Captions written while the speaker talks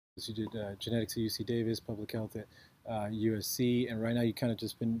You did genetics at UC Davis, public health at USC, and right now you kind of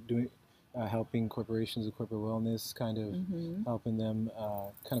just been doing helping corporations with corporate wellness, kind of helping them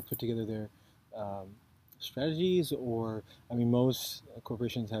kind of put together their um, strategies. Or I mean, most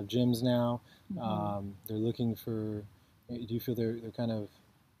corporations have gyms now. They're looking for. Do you feel they're kind of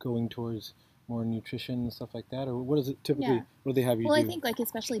going towards more nutrition and stuff like that, or what is it typically? Yeah. What do they have you Well, do? I think like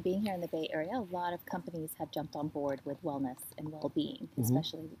especially being here in the Bay Area, a lot of companies have jumped on board with wellness and well-being,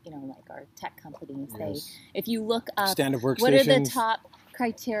 especially like our tech companies. Yes. If you look up Stand-up workstations. what are the top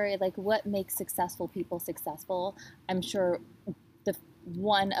criteria, like what makes successful people successful, I'm sure the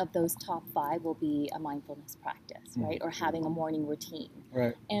one of those top 5 will be a mindfulness practice, right? Or having a morning routine.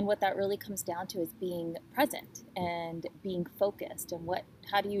 Right. And what that really comes down to is being present and being focused. And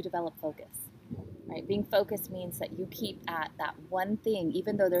how do you develop focus? Right? Being focused means that you keep at that one thing,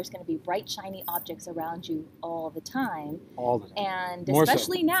 even though there's going to be bright, shiny objects around you all the time. All the time. And More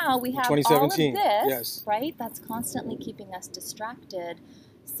especially so. now, we have all of this, right? That's constantly keeping us distracted.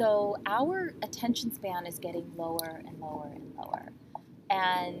 So our attention span is getting lower and lower and lower.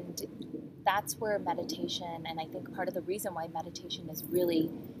 And that's where meditation, and I think part of the reason why meditation is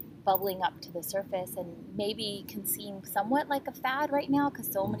really bubbling up to the surface and maybe can seem somewhat like a fad right now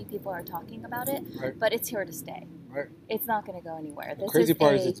because so many people are talking about it, but it's here to stay. Right. It's not going to go anywhere. The crazy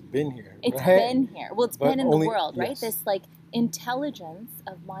part is it's been here. It's been here. Well, it's been in the world, right? Yes. This like intelligence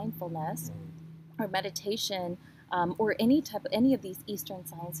of mindfulness or meditation or any of these Eastern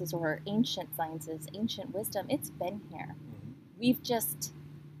sciences or ancient sciences, ancient wisdom, it's been here. We've just,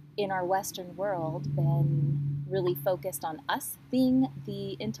 in our Western world, been really focused on us being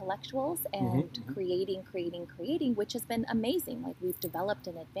the intellectuals and creating, which has been amazing. Like we've developed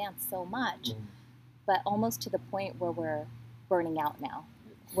and advanced so much, but almost to the point where we're burning out now.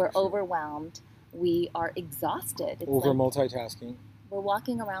 We're overwhelmed. We are exhausted. It's multitasking. We're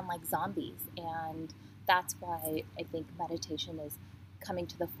walking around like zombies, and that's why I think meditation is coming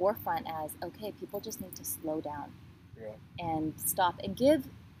to the forefront as, okay, people just need to slow down and stop and give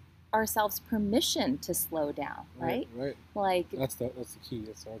ourselves permission to slow down, right? Right. Like that's the key.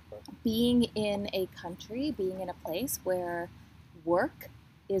 That's the hard part. Being in a country, being in a place where work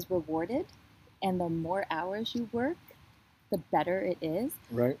is rewarded, and the more hours you work, the better it is.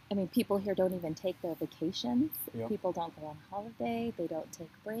 Right. I mean, people here don't even take their vacations. Yep. People don't go on holiday. They don't take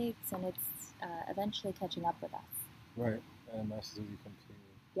breaks, and it's eventually catching up with us. Right. And messes with you completely.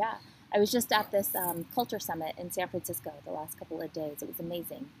 Yeah. I was just at this culture summit in San Francisco the last couple of days. It was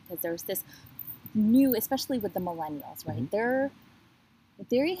amazing because there's this new, especially with the millennials, right?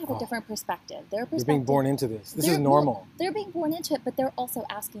 They have a different perspective. They're being born into this. This is normal. They're being born into it, but they're also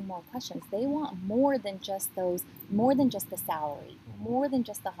asking more questions. They want more than just the salary, more than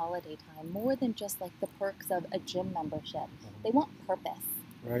just the holiday time, more than just like the perks of a gym membership. They want purpose.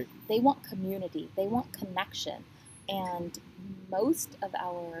 Right. They want community. They want connection. And most of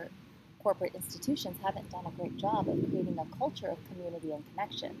our corporate institutions haven't done a great job of creating a culture of community and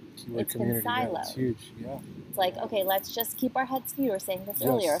connection. It's been siloed. It's huge, yeah. It's like, okay, let's just keep our heads, you were saying this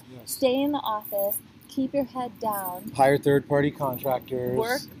earlier, stay in the office, keep your head down. Hire third-party contractors.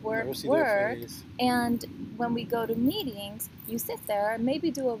 Work. And when we go to meetings, you sit there and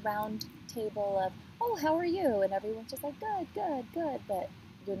maybe do a round table of, oh, how are you? And everyone's just like, good, but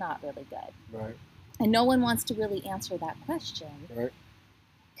you're not really good. Right. And no one wants to really answer that question. Right.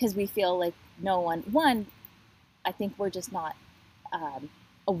 Because we feel like one, I think we're just not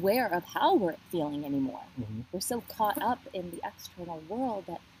aware of how we're feeling anymore. We're so caught up in the external world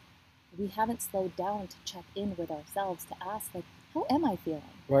that we haven't slowed down to check in with ourselves to ask, like, how am I feeling?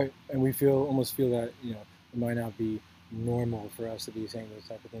 Right, and we almost feel that, it might not be normal for us to be saying those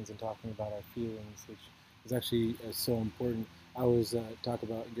type of things and talking about our feelings, which is actually so important. I always talk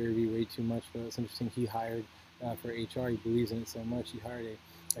about Gary Vee way too much, but it's interesting. He hired for HR, he believes in it so much, he hired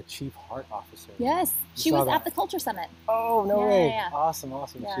a chief heart officer. Yes, she was at the Culture Summit. Oh, no way. Yeah. Awesome. Yeah.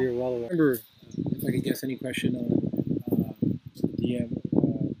 So you're well aware. Remember, if I could guess any question on DM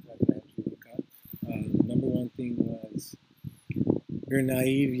that I actually look up. Number one thing was your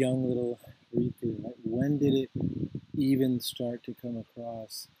naive young little read-through. Right? When did it even start to come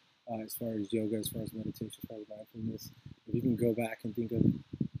across as far as yoga, as far as meditation, as far as mindfulness? If you can go back and think of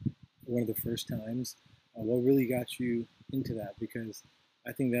one of the first times, what really got you into that? Because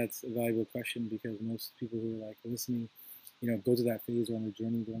I think that's a valuable question, because most people who are like listening, go to that phase or on the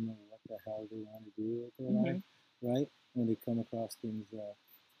journey, don't know what the hell they want to do with their life, right? When they come across things.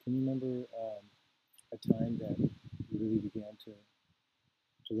 Can you remember a time that you really began to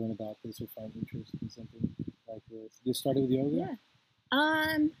learn about this or find interest in something like this? This started with yoga?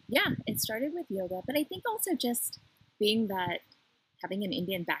 Yeah, it started with yoga, but I think also just being that having an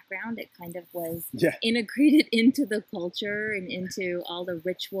Indian background, it kind of was Yeah. integrated into the culture and into all the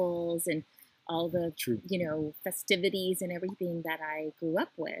rituals and all the, True. festivities and everything that I grew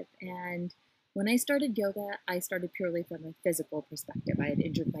up with. And when I started yoga, I started purely from a physical perspective. I had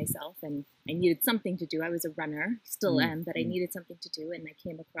injured myself and I needed something to do. I was a runner, still am, but I needed something to do. And I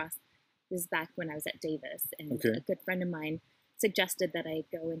came across this back when I was at Davis. And a good friend of mine suggested that I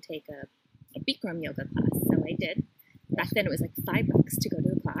go and take a Bikram yoga class. So I did. Back then it was like $5 to go to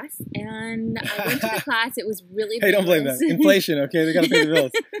the class. And I went to the class. It was really Hey, don't blame them. Inflation, okay? They got to pay the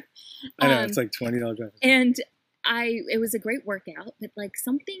bills. I know, it's like $20 drive. And it was a great workout, but like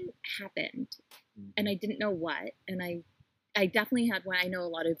something happened and I didn't know what. And I definitely had one. I know a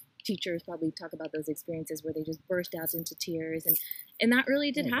lot of teachers probably talk about those experiences where they just burst out into tears. And that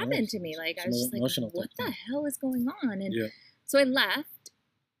really did happen to me. Like I was just like, what the hell is going on? And so I left.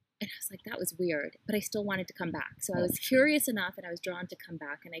 And I was like, that was weird, but I still wanted to come back. So I was curious enough and I was drawn to come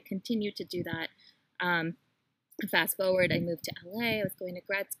back and I continued to do that. Fast forward, I moved to LA. I was going to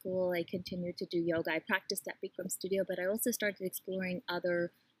grad school. I continued to do yoga. I practiced at Bikram Studio, but I also started exploring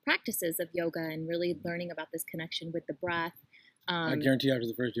other practices of yoga and really learning about this connection with the breath. I guarantee after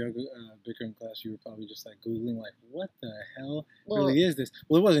the first yoga Bikram class, you were probably just like Googling, like, what the hell really is this?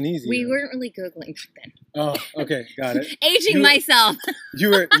 Well, it wasn't easy. We weren't really Googling back then. Oh, okay. Got it. Aging myself. You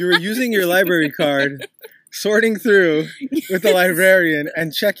were using your library card, sorting through with the librarian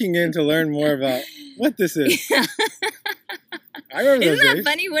and checking in to learn more about what this is. I remember those days. Isn't that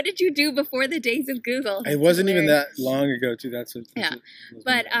funny? What did you do before the days of Google? It wasn't even that long ago, too.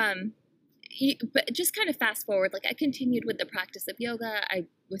 But just kind of fast forward, like I continued with the practice of yoga. I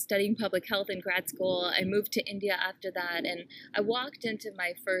was studying public health in grad school. I moved to India after that. And I walked into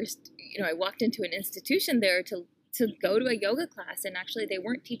my first, I walked into an institution there to go to a yoga class. And actually they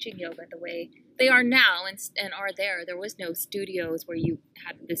weren't teaching yoga the way they are now and are there. There was no studios where you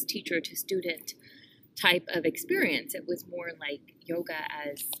had this teacher to student type of experience. It was more like yoga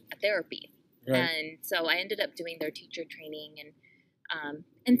as a therapy. Right. And so I ended up doing their teacher training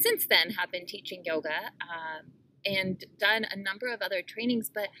and since then have been teaching yoga and done a number of other trainings.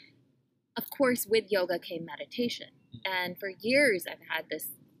 But of course, with yoga came meditation. And for years, I've had this,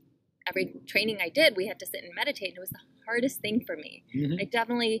 every training I did, we had to sit and meditate. And it was the hardest thing for me. I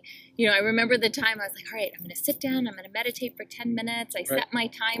definitely, I remember the time I was like, all right, I'm going to sit down. I'm going to meditate for 10 minutes. I set my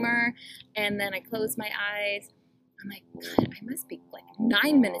timer and then I closed my eyes. I'm like, God, I must be like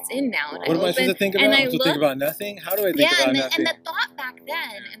 9 minutes in now. And what am I supposed to think about? Think about nothing? How do I think about nothing? And the thought back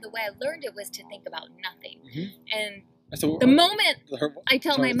then, and the way I learned it was to think about nothing. And the moment I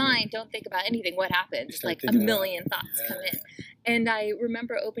tell my mind, don't think about anything, what happens? Like a million thoughts come in. And I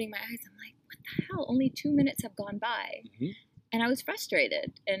remember opening my eyes. I'm like, what the hell? Only 2 minutes have gone by. And I was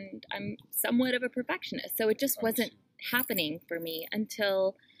frustrated. And I'm somewhat of a perfectionist. So it just wasn't happening for me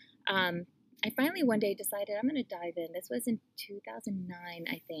until I finally one day decided I'm going to dive in. This was in 2009,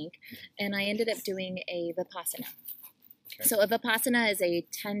 I think. And I ended up doing a Vipassana. Okay. So a Vipassana is a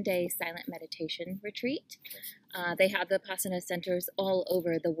 10-day silent meditation retreat. They have Vipassana centers all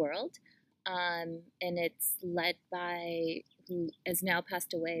over the world. And it's led by, who has now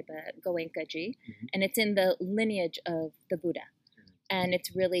passed away, but Goenkaji. And it's in the lineage of the Buddha. And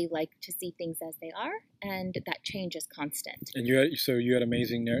it's really like to see things as they are, and that change is constant. And you had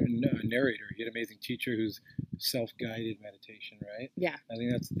amazing narrator. You had amazing teacher who's self-guided meditation, right? Yeah. I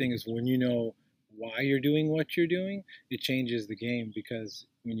think that's the thing is when you know why you're doing what you're doing, it changes the game because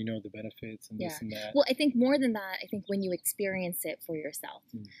when you know the benefits and this and that. Well, I think more than that, I think when you experience it for yourself.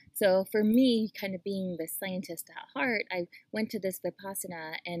 So for me, kind of being the scientist at heart, I went to this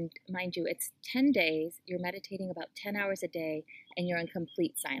Vipassana and mind you, it's 10 days, you're meditating about 10 hours a day and you're in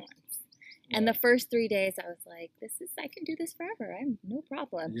complete silence. And the first 3 days I was like, I can do this forever. I'm no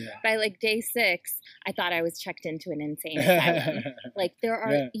problem. By like day 6, I thought I was checked into an insane asylum. Like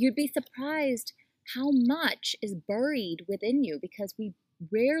you'd be surprised how much is buried within you because we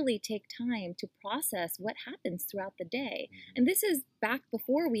rarely take time to process what happens throughout the day. And this is back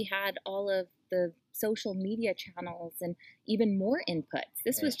before we had all of the social media channels and even more inputs.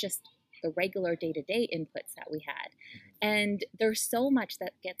 This was just the regular day-to-day inputs that we had. And there's so much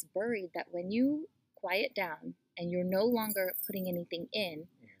that gets buried that when you quiet down and you're no longer putting anything in,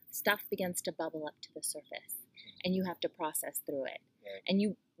 stuff begins to bubble up to the surface and you have to process through it. And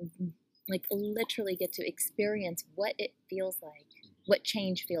you like literally get to experience what it feels like, what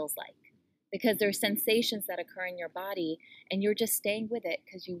change feels like. Because there's sensations that occur in your body and you're just staying with it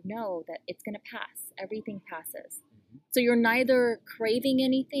because you know that it's going to pass. Everything passes. So you're neither craving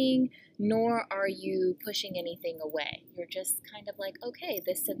anything, nor are you pushing anything away. You're just kind of like, okay,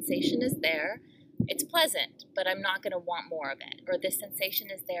 this sensation is there. it's pleasant, but I'm not going to want more of it. Or this sensation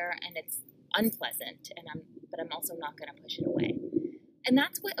is there and it's unpleasant, but I'm also not going to push it away. And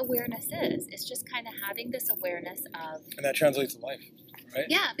that's what awareness is. It's just kind of having this awareness of... And that translates to life, right?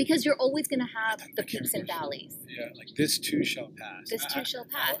 Yeah, because you're always going to have the peaks and valleys. Yeah, like this too shall pass. This too shall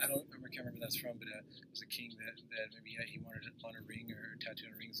pass. I can't remember where that's from, but it was a king that maybe he wanted on a ring or tattoo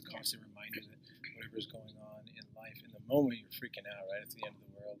on a ring. It's a constant reminder that whatever's going on in life, in the moment you're freaking out, right? It's the end of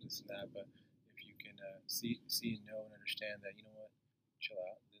the world, this and that. But if you can see and know and understand that, you know what, chill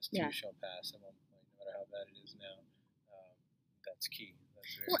out. This too shall pass at one point, no matter how bad it is now. That's key.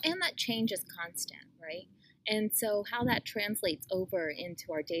 And that change is constant, right? And so how that translates over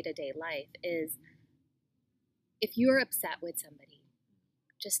into our day-to-day life is if you're upset with somebody,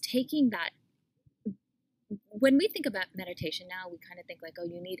 just taking that. When we think about meditation now, we kind of think like, oh,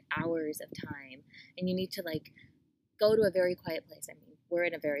 you need hours of time and you need to like go to a very quiet place. I mean, we're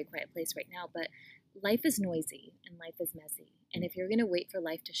in a very quiet place right now, but life is noisy and life is messy. And if you're going to wait for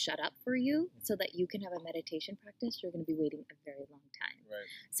life to shut up for you so that you can have a meditation practice, you're going to be waiting a very long time. Right.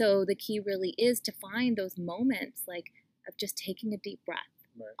 So the key really is to find those moments like of just taking a deep breath,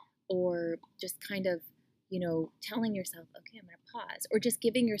 right, or just kind of, telling yourself, okay, I'm going to pause, or just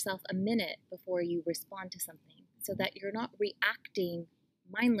giving yourself a minute before you respond to something so that you're not reacting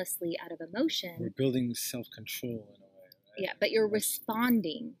mindlessly out of emotion. We're building self-control in a way, right? Yeah, but you're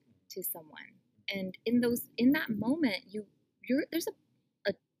responding to someone. And in that moment, there's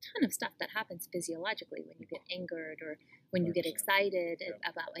a ton of stuff that happens physiologically when you get angered or when you get excited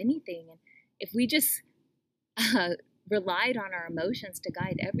about anything. And if we just relied on our emotions to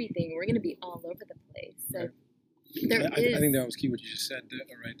guide everything, we're going to be all over the place. So I think that was key. What you just said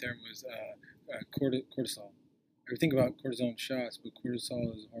right there was cortisol. I think about cortisone shots, but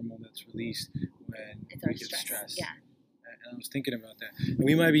cortisol is a hormone that's released when we get stressed. Yeah. And I was thinking about that. And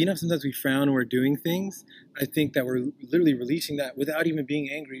we might be, sometimes we frown when we're doing things. I think that we're literally releasing that without even being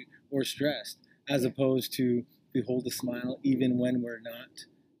angry or stressed, as opposed to we hold a smile even when we're not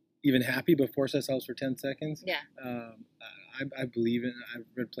even happy, but force ourselves for 10 seconds. Yeah. I believe in, I've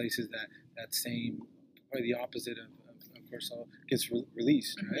read places that same, probably the opposite of cortisol gets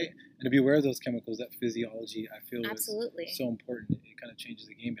released, right? And to be aware of those chemicals, that physiology, I feel absolutely is so important. It kind of changes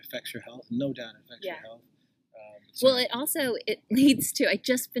the game. It affects your health. No doubt it affects your health. Well, it leads to, I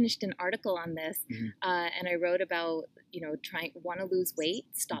just finished an article on this, and I wrote about, want to lose weight,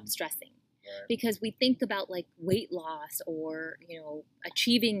 stop stressing. Right. Because we think about like weight loss or,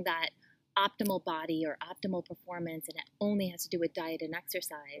 achieving that optimal body or optimal performance, and it only has to do with diet and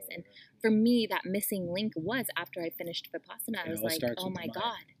exercise. And for me, that missing link was after I finished Vipassana, I was like, oh my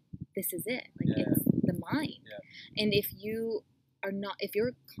God, this is it. Like it's the mind. Yeah. And if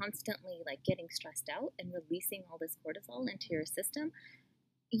you're constantly like getting stressed out and releasing all this cortisol into your system,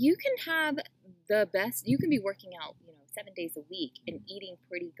 you can have you can be working out, 7 days a week and eating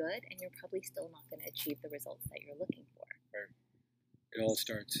pretty good, and you're probably still not going to achieve the results that you're looking for. Right. It all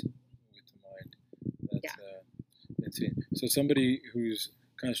starts with the mind. That's it. So somebody who's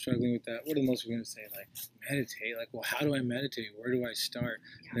kind of struggling with that, what are the most we're going to say? Like, meditate. Like, well, how do I meditate? Where do I start?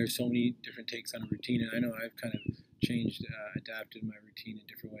 Yeah. There's so many different takes on a routine, and I know I've kind of changed, adapted my routine in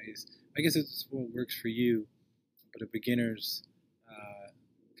different ways. I guess it's what works for you, but a beginner's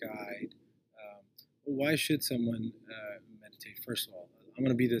guide. Why should someone meditate? First of all, I'm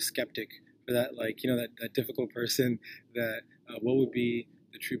going to be the skeptic for that, that difficult person that what would be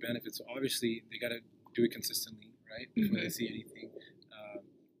the true benefits? Obviously, they got to do it consistently, right? Before they see anything.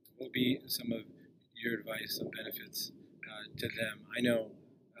 What would be some of your advice on benefits to them? I know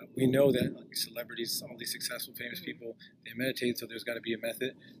we know that celebrities, all these successful, famous people, they meditate, so there's got to be a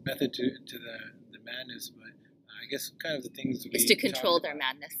method to the madness. But I guess kind of the things is to control their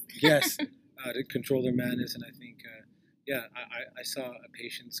madness. Yes, to control their madness, and I think I saw a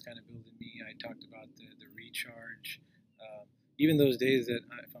patience kind of build in me. I talked about the recharge. Even those days that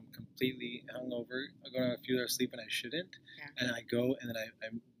if I'm completely hungover, I go to a few hours sleep and I shouldn't, and I go and then I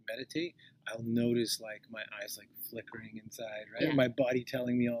meditate, I'll notice like my eyes like flickering inside, right? Yeah. My body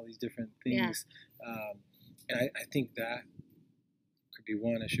telling me all these different things. Yeah. And I think that could be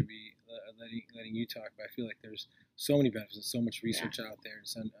one. I should be letting you talk, but I feel like there's so many benefits, so much research out there.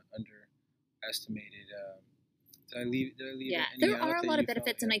 It's underestimated. Did I leave there are a lot of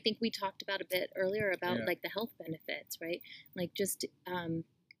benefits, and I think we talked about a bit earlier about like the health benefits, right? Like just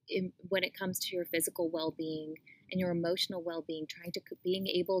when it comes to your physical well-being and your emotional well-being, being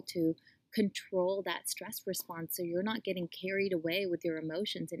able to control that stress response so you're not getting carried away with your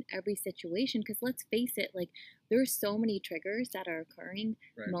emotions in every situation. Because let's face it, like there are so many triggers that are occurring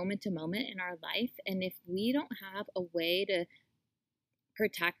moment to moment in our life, and if we don't have a way to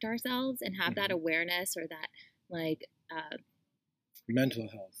protect ourselves and have that awareness, or that like mental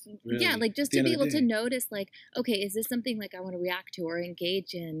health. Really. Yeah, like just to be able to notice, like, okay, is this something like I want to react to or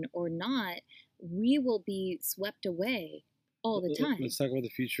engage in or not? We will be swept away all the time. Let's talk about the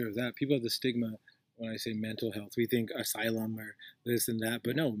future of that. People have the stigma when I say mental health. We think asylum or this and that,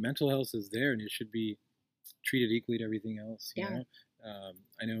 but no, mental health is there and it should be treated equally to everything else. You know?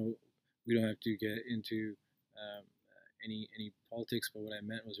 I know we don't have to get into any politics, but what I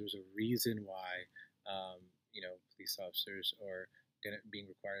meant was there was a reason why police officers are being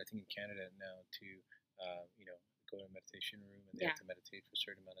required, I think in Canada now, to go to a meditation room, and they have to meditate for a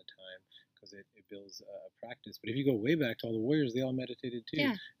certain amount of time because it builds a practice. But if you go way back to all the warriors, they all meditated too.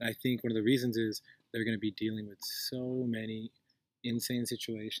 And I think one of the reasons is they're going to be dealing with so many insane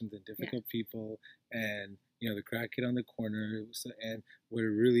situations and difficult people, and the crack kid on the corner, and what it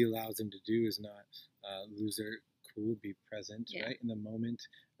really allows them to do is not lose their cool, be present, right, in the moment.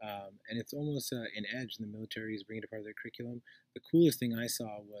 And it's almost an edge in the military is bringing it a part of their curriculum. The coolest thing I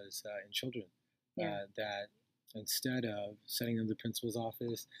saw was in children, that instead of sending them to the principal's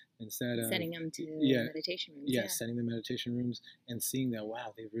office, instead of sending them to meditation rooms, sending them meditation rooms, and seeing that,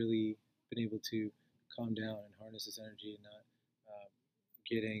 wow, they've really been able to calm down and harness this energy and not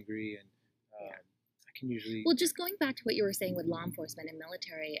get angry. And I can usually... Well, just going back to what you were saying with law enforcement and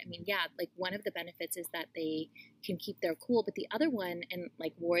military, I mean, like one of the benefits is that they can keep their cool, but the other one, and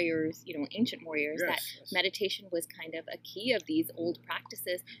like warriors, ancient warriors, that meditation was kind of a key of these old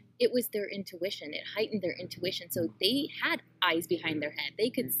practices. It was their intuition. It heightened their intuition. So they had eyes behind their head. They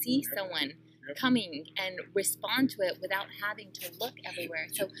could see someone coming and respond to it without having to look everywhere.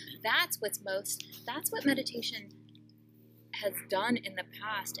 So that's what meditation has done in the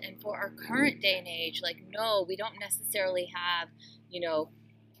past. And for our current day and age, like, no, we don't necessarily have,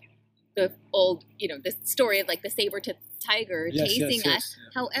 the old, the story of like the saber-toothed tiger chasing us.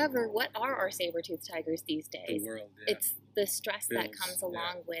 However, what are our saber-toothed tigers these days? The world, It's the stress that comes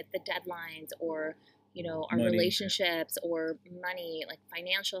along with the deadlines, or, our money, relationships, or money, like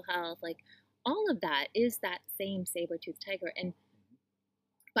financial health, like all of that is that same saber-toothed tiger. And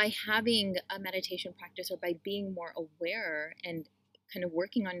by having a meditation practice, or by being more aware and kind of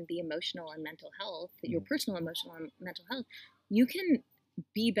working on the emotional and mental health, your personal emotional and mental health, you can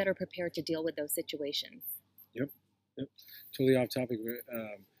be better prepared to deal with those situations. Yep. Totally off topic.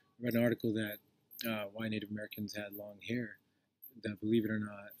 Read an article that why Native Americans had long hair. That, believe it or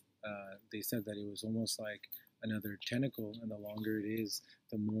not, they said that it was almost like another tentacle, and the longer it is,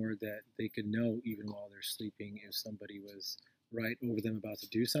 the more that they could know, even while they're sleeping, if somebody was right over them about to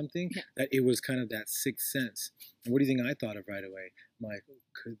do something, that it was kind of that sixth sense. And what do you think I thought of right away? I'm like,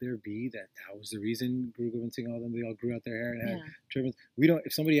 could there be that was the reason Guru Gobind Singh, all of them, they all grew out their hair and had turbans? We don't,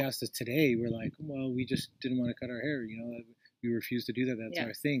 if somebody asked us today, we're like, well, we just didn't want to cut our hair, we refused to do that. That's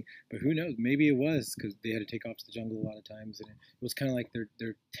our thing. But who knows? Maybe it was because they had to take off to the jungle a lot of times, and it was kind of like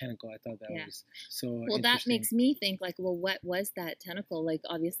their tentacle. I thought that was so well, that makes me think, like, well, what was that tentacle? Like,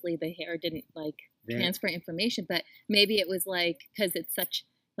 obviously the hair didn't like transfer information, but maybe it was like, because it's such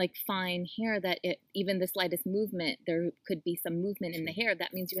like fine hair that even the slightest movement, there could be some movement in the hair.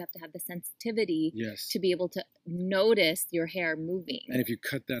 That means you have to have the sensitivity to be able to notice your hair moving. And if you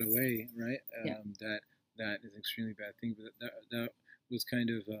cut that away, right, that is an extremely bad thing. But that was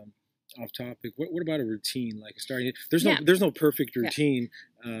kind of off topic. What about a routine, like starting? There's no perfect routine.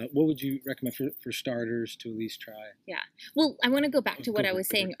 What would you recommend for starters to at least try? Yeah. Well, I want to go back to what I was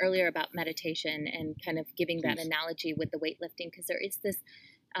saying earlier about meditation and kind of giving that analogy with the weightlifting, because there is this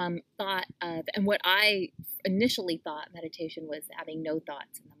thought of, and what I initially thought meditation was having no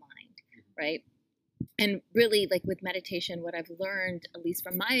thoughts in the mind, right? And really, like with meditation, what I've learned, at least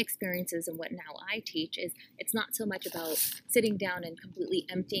from my experiences and what now I teach, is it's not so much about sitting down and completely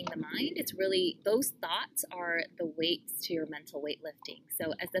emptying the mind. It's really, those thoughts are the weights to your mental weightlifting.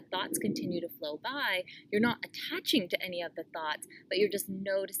 So as the thoughts continue to flow by, you're not attaching to any of the thoughts, but you're just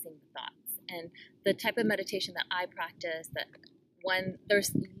noticing the thoughts. And the type of meditation that I practice,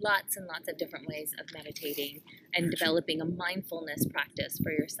 there's lots and lots of different ways of meditating and developing a mindfulness practice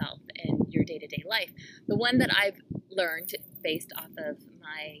for yourself in your day-to-day life. The one that I've learned based off of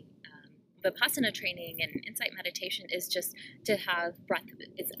my Vipassana training and insight meditation is just to have breath.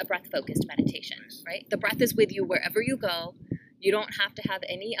 It's a breath-focused meditation, right? The breath is with you wherever you go. You don't have to have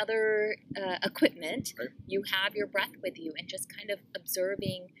any other equipment. Right. You have your breath with you, and just kind of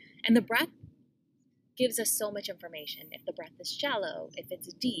observing. And the breath gives us so much information. If the breath is shallow, if it's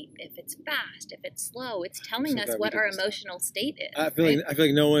deep, if it's fast, if it's slow, it's telling us what our emotional state is. I feel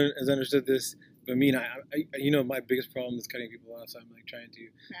like no one has understood this I mean, you know, my biggest problem is cutting people off, so I'm like trying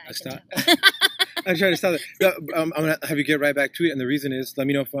to stop. I'm trying to stop it. No, I'm gonna have you get right back to it, and the reason is, let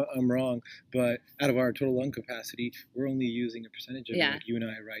me know if I'm wrong, but out of our total lung capacity, we're only using a percentage of it. Like you and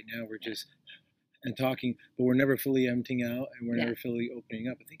I right now, we're just and talking, but we're never fully emptying out, and we're never fully opening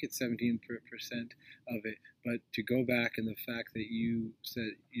up. I think it's 17% of it. But to go back, and the fact that you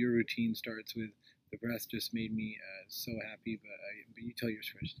said your routine starts with the breath just made me so happy. But you tell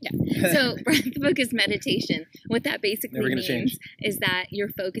yours first. Yeah. So breath-focused meditation, what that basically means is that you're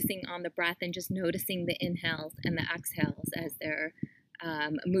focusing on the breath and just noticing the inhales and the exhales as they're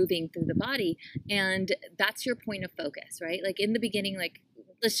moving through the body. And that's your point of focus, right? Like in the beginning, like,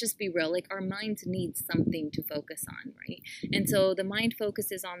 let's just be real, like our minds need something to focus on, right? And so the mind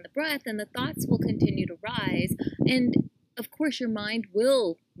focuses on the breath and the thoughts will continue to rise. And of course, your mind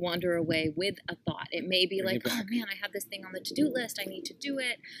will wander away with a thought. It may be like, oh man, I have this thing on the to-do list. I need to do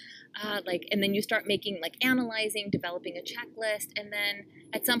it. And then you start analyzing, developing a checklist. And then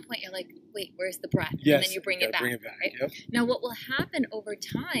at some point you're like, wait, where's the breath? Yes, and then you bring it back. Right? Yep. Now, what will happen over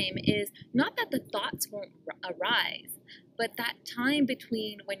time is not that the thoughts won't arise, but that time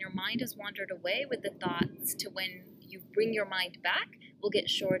between when your mind has wandered away with the thoughts to when you bring your mind back will get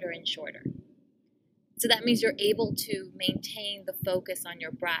shorter and shorter. So that means you're able to maintain the focus on your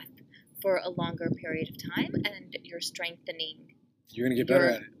breath for a longer period of time, and you're strengthening You're going to get better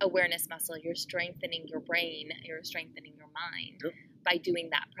at it. Awareness muscle. You're strengthening your brain. You're strengthening your mind by doing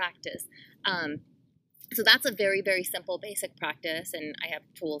that practice. So that's a very, very simple, basic practice, and I have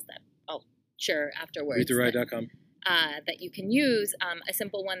tools that I'll share afterwards. BreatheRight.com. That you can use. A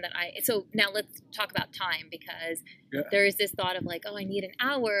simple one that so now let's talk about time, because there is this thought of like, oh, I need an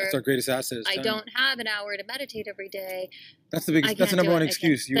hour. That's our greatest asset. I don't have an hour to meditate every day. That's the biggest. That's the number one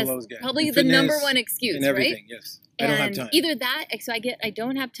excuse you will always get. Probably the number one excuse, in everything, right? Yes. I don't have time. Either that, so I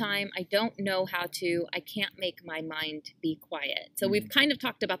don't have time. I don't know how to. I can't make my mind be quiet. So we've kind of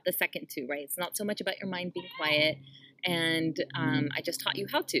talked about the second two, right? It's not so much about your mind being quiet. And I just taught you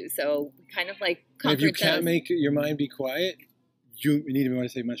how to. So we kind of like conquered if you can't make your mind be quiet, you need to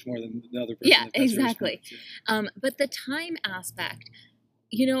say much more than the other person. Yeah, exactly. But the time aspect,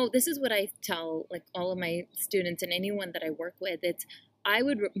 you know, this is what I tell like all of my students and anyone that I work with. It's I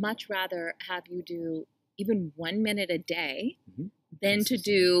would much rather have you do even 1 minute a day than to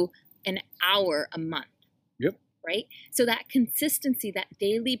do an hour a month. Yep. Right? So that consistency, that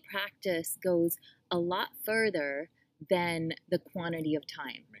daily practice goes a lot further than the quantity of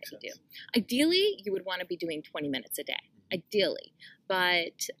time that you do. Ideally, you would want to be doing 20 minutes a day, ideally.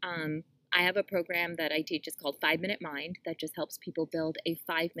 But I have a program that I teach. It's called 5-Minute Mind that just helps people build a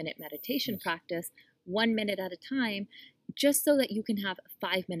 5-minute meditation practice, 1 minute at a time, just so that you can have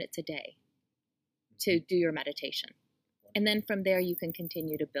 5 minutes a day to do your meditation. And then from there, you can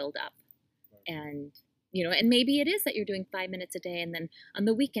continue to build up. And you know, and maybe it is that you're doing 5 minutes a day, and then on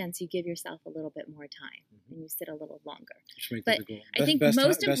the weekends you give yourself a little bit more time and you sit a little longer. But I think most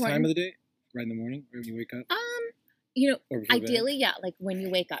important, best time of the day, right in the morning, or when you wake up. You know, ideally, like when you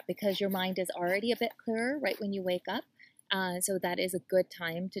wake up, because your mind is already a bit clearer right when you wake up. So that is a good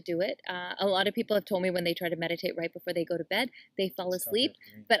time to do it. A lot of people have told me when they try to meditate right before they go to bed, they fall asleep.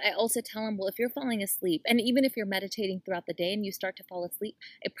 But I also tell them, well, if you're falling asleep, and even if you're meditating throughout the day and you start to fall asleep,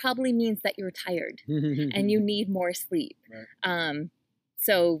 it probably means that you're tired and you need more sleep. Right.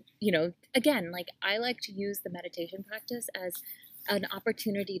 So, you know, again, like I like to use the meditation practice as an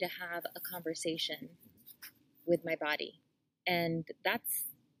opportunity to have a conversation with my body. And that's,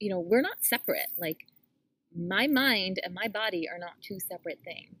 you know, we're not separate. Like, my mind and my body are not two separate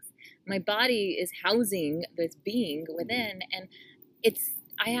things. My body is housing this being within, and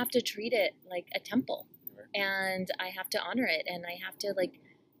I have to treat it like a temple, and I have to honor it, and I have to like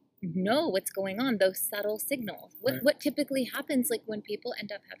know what's going on, those subtle signals. What typically happens, like when people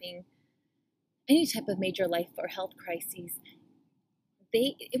end up having any type of major life or health crises,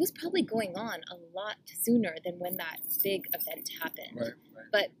 it was probably going on a lot sooner than when that big event happened. Right.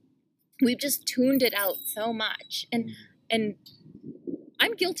 But we've just tuned it out so much. And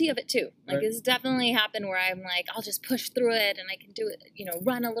I'm guilty of it too. Like it's definitely happened where I'm like, I'll just push through it and I can do it, you know,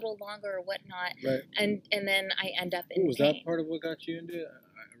 run a little longer or whatnot. Right. And then I end up in was pain. That part of what got you into it?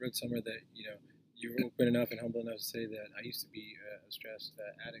 I read somewhere that, you know, you were open enough and humble enough to say that I used to be a stress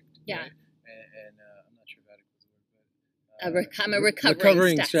addict. Yeah. Right? And I'm not sure if addict was the word, but... I'm a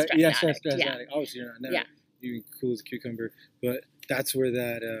recovering stress addict. Obviously you're not now. You're cool as a cucumber. But that's where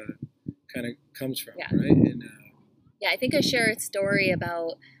that... kind of comes from, right? And I think I share a story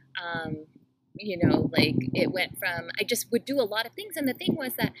about, you know, like it went from, I just would do a lot of things. And the thing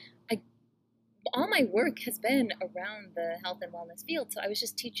was that all my work has been around the health and wellness field. So I was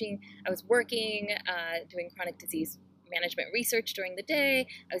just teaching, I was working, doing chronic disease management research during the day.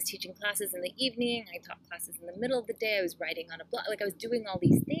 I was teaching classes in the evening. I taught classes in the middle of the day. I was writing on a blog. Like I was doing all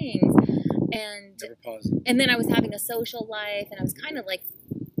these things. And then I was having a social life, and I was kind of like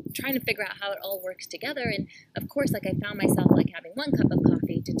trying to figure out how it all works together. And of course, like I found myself like having 1 cup of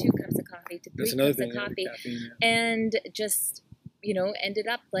coffee to 2 cups of coffee to 3 cups of coffee, caffeine, and just, you know, ended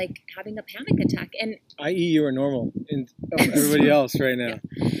up like having a panic attack. And i.e. you are normal in everybody else right now.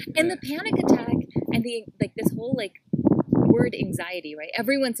 Yeah. And the panic attack and the like this whole like word anxiety, right?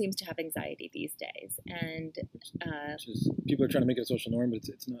 Everyone seems to have anxiety these days, and just, people are trying to make it a social norm, but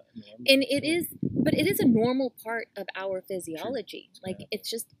it's not a norm. And it is, but it is a normal part of our physiology. Like it's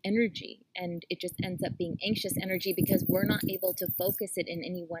just energy, and it just ends up being anxious energy because we're not able to focus it in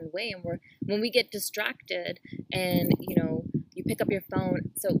any one way, and when we get distracted, and you know, you pick up your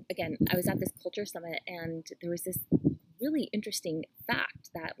phone. So again, I was at this culture summit, and there was this really interesting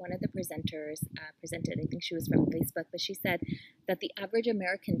fact that one of the presenters presented. I think she was from Facebook, but she said that the average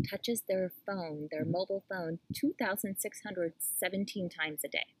American touches their phone, their mobile phone, 2,617 times a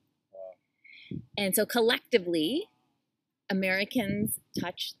day. Wow. And so collectively, Americans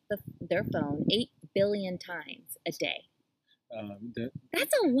touch their phone 8 billion times a day.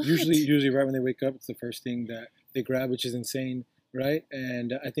 That's a lot. Usually right when they wake up, it's the first thing that they grab, which is insane, right?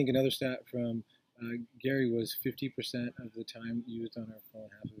 And I think another stat from Gary was 50% of the time used on our phone,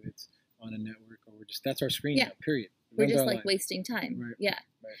 half of it's on a network, or we're just, that's our screen, period. We're just like wasting time. Right. Yeah.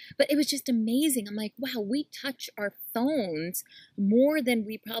 Right. But it was just amazing. I'm like, wow, we touch our phones more than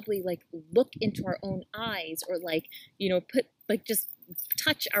we probably like look into our own eyes, or like, you know, put like just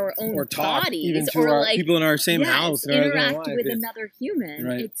touch our own or talk, bodies, even to or our like people in our same house, interact with another human.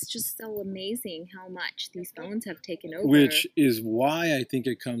 Right. It's just so amazing how much these phones have taken over. Which is why I think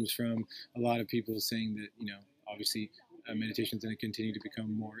it comes from a lot of people saying that, you know, obviously meditation is going to continue to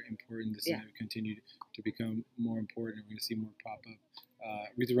become more important. This is going to continue to become more important. We're going to see more pop-up.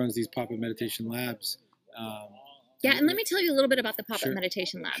 Rita runs these pop-up meditation labs. And let me tell you a little bit about the pop-up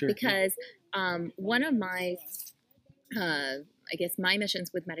meditation lab, because one of my I guess my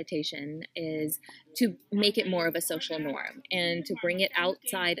missions with meditation is to make it more of a social norm and to bring it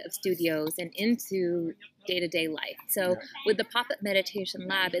outside of studios and into day-to-day life. So with the pop-up meditation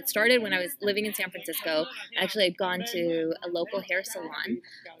lab, it started when I was living in San Francisco. Actually, I'd gone to a local hair salon,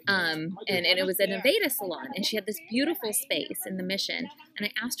 and it was an Aveda salon, and she had this beautiful space in the Mission, and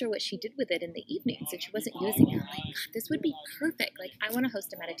I asked her what she did with it in the evenings, and she wasn't using it. I'm like, God, this would be perfect. Like, I want to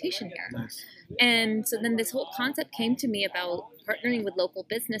host a meditation here. And so then this whole concept came to me about partnering with local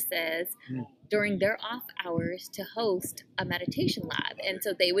businesses during their off hours to host a meditation lab. And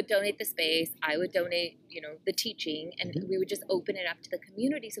so they would donate the space, I would donate, you know, the teaching, and we would just open it up to the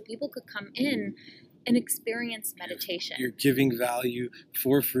community so people could come in and experience meditation. You're giving value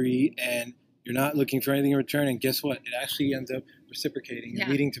for free, and you're not looking for anything in return. And guess what? It actually ends up reciprocating and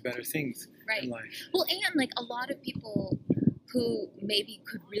leading to better things in life. Well, and like a lot of people who maybe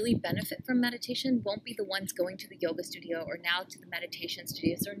could really benefit from meditation won't be the ones going to the yoga studio or now to the meditation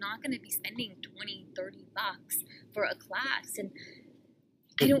studios. They're not going to be spending $20-$30 for a class. And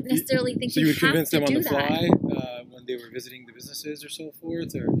I don't necessarily think you have to do that. So you would convince them on the fly when they were visiting the businesses or so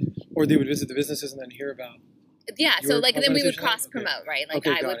forth? Or they would visit the businesses and then hear about... Yeah, so like then we would cross promote, right? Like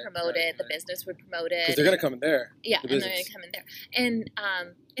I would promote it, the business would promote it. Because they're going to come in there. Yeah, and they're going to come in there. And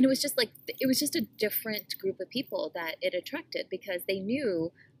it was just like, it was just a different group of people that it attracted, because they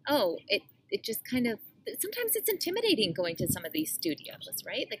knew, it just kind of, sometimes it's intimidating going to some of these studios,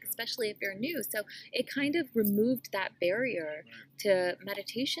 right? Like, especially if you're new. So it kind of removed that barrier to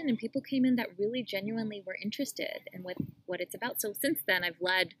meditation, and people came in that really genuinely were interested in what it's about. So since then, I've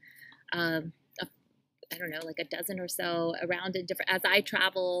led, I don't know, like a dozen or so around in different, as I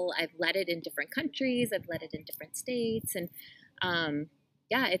travel, I've led it in different countries, I've led it in different states. And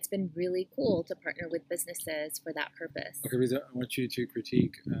it's been really cool to partner with businesses for that purpose. Okay, Riza, I want you to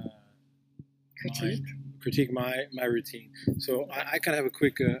critique my routine. So I kind of have a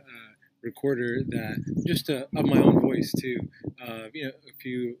quick recorder that just of my own voice too. A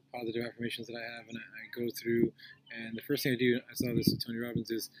few positive affirmations that I have, and I go through. And the first thing I do, I saw this with Tony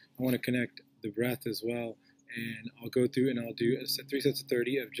Robbins, is I want to connect the breath as well. And I'll go through and I'll do 3 sets of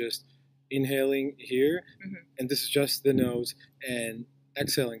 30 of just inhaling here, and this is just the nose, and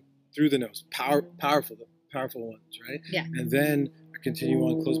exhaling through the nose. Powerful ones, right? Yeah. And then I continue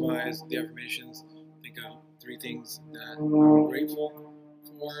on, close my eyes, the affirmations, think of 3 things that I'm grateful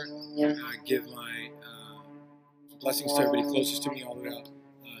for. Yeah. I give my blessings to everybody closest to me all the way out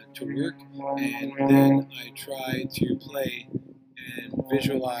to work, and then I try to play and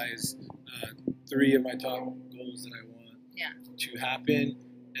visualize three of my top goals that I want Yeah. to happen,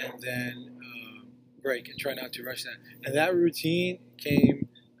 and then break and try not to rush that. And that routine came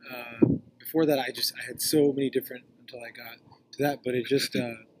before that. I had so many different until I got to that, but it just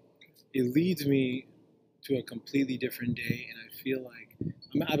it leads me to a completely different day, and I feel like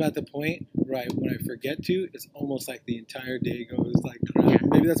I'm at the point where when I forget to, it's almost like the entire day goes like crap. Yeah.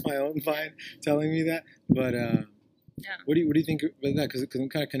 Maybe that's my own mind telling me that, but Yeah. what do you think about that? Because I'm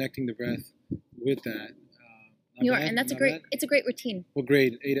kind of connecting the breath with that. You are, and that's it's a great routine. What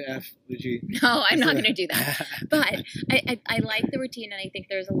grade? A to F? Did you? No, I'm not going to do that. But I like the routine, and I think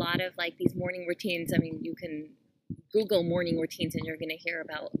there's a lot of like these morning routines. I mean, you can Google morning routines, and you're going to hear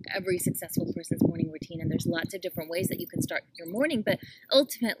about every successful person's morning routine. And there's lots of different ways that you can start your morning. But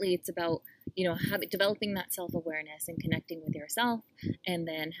ultimately, it's about developing that self-awareness and connecting with yourself, and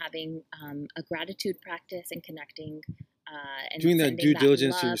then having a gratitude practice and connecting. And doing that due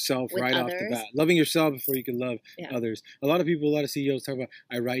diligence to love yourself with right off the bat. Loving yourself before you can love others. A lot of people, a lot of CEOs talk about,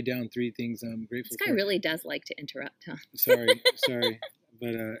 I write down 3 things I'm grateful for. This guy really does like to interrupt, huh? Sorry.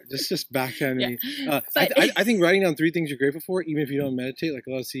 But just backhand me. I think writing down 3 things you're grateful for, even if you don't meditate like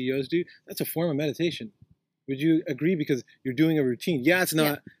a lot of CEOs do, that's a form of meditation. Would you agree? Because you're doing a routine. Yeah, it's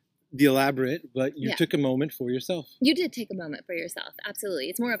not the elaborate, but you took a moment for yourself. You did take a moment for yourself. Absolutely.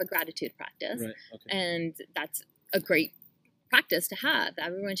 It's more of a gratitude practice. Right. Okay. And that's a great practice to have.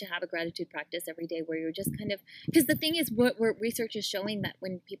 Everyone should have a gratitude practice every day where you're just kind of, because the thing is, what research is showing that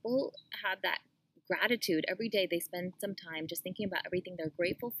when people have that gratitude every day, they spend some time just thinking about everything they're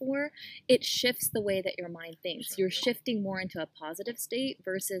grateful for, it shifts the way that your mind thinks. You're shifting more into a positive state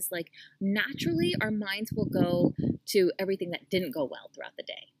versus like naturally our minds will go to everything that didn't go well throughout the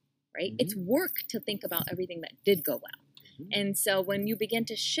day, right? It's work to think about everything that did go well. And so when you begin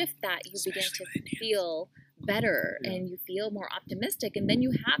to shift that, you begin to feel better and you feel more optimistic, and then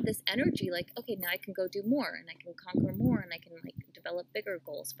you have this energy like, okay, now I can go do more, and I can conquer more, and I can like develop bigger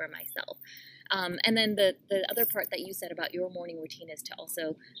goals for myself. And then the other part that you said about your morning routine is to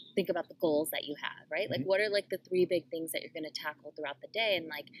also think about the goals that you have, right? Like what are like the 3 big things that you're going to tackle throughout the day, and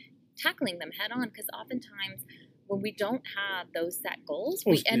like tackling them head on, because oftentimes when we don't have those set goals,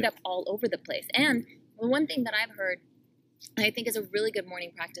 we end up all over the place. And the one thing that I've heard, I think is a really good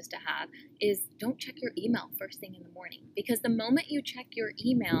morning practice to have, is don't check your email first thing in the morning. Because the moment you check your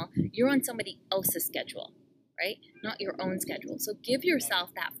email, you're on somebody else's schedule, right? Not your own schedule. So give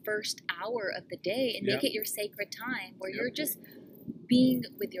yourself that first hour of the day and make it your sacred time where you're just being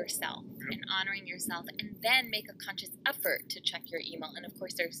with yourself and honoring yourself, and then make a conscious effort to check your email. And of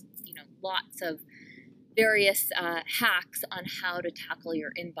course, there's lots of various hacks on how to tackle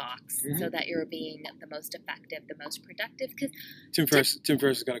your inbox so that you're being the most effective, the most productive. Because Tim Ferriss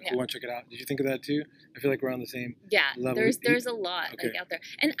has got a cool one. Check it out. Did you think of that too? I feel like we're on the same level. There's a lot like out there.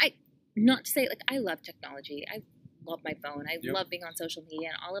 And not to say like I love technology. I love my phone. I love being on social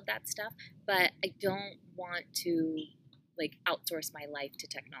media and all of that stuff. But I don't want to like outsource my life to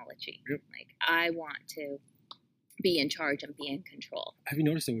technology. Like I want to be in charge and be in control. Have you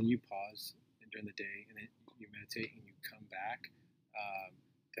noticed that when you pause during the day and then you meditate and you come back,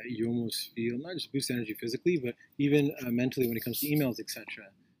 that you almost feel not just boost energy physically, but even mentally when it comes to emails, etc.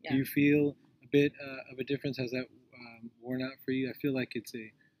 Do you feel a bit of a difference? Has that worn out for you? I feel like it's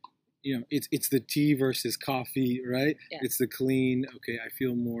it's the tea versus coffee, right? Yeah. It's the clean. Okay, I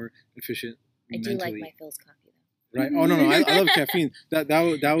feel more efficient. I do like my Philz coffee. Right. Oh no, I love caffeine. That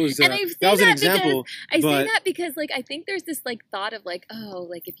was an example. I say that because like I think there's this like thought of like, oh,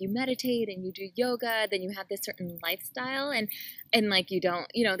 like if you meditate and you do yoga, then you have this certain lifestyle, and like you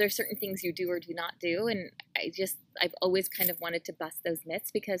don't, there's certain things you do or do not do, and I've always kind of wanted to bust those myths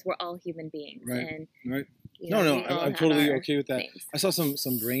because we're all human beings, and I'm totally okay with that. Things. I saw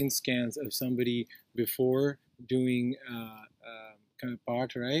some brain scans of somebody before doing kind of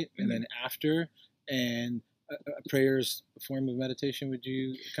part, right, and then after, and prayer's a form of meditation. Would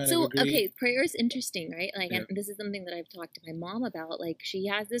you kind of agree? Okay, prayer is interesting, right? Like, and this is something that I've talked to my mom about. Like, she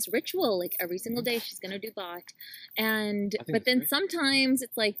has this ritual, like every single day she's going to do Bhat. But then sometimes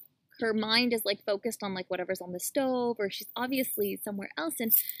it's like her mind is like focused on like whatever's on the stove, or she's obviously somewhere else.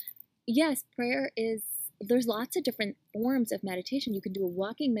 And yes, there's lots of different forms of meditation. You can do a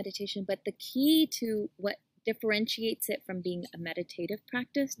walking meditation, but the key to what differentiates it from being a meditative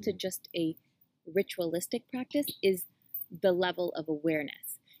practice to just a ritualistic practice is the level of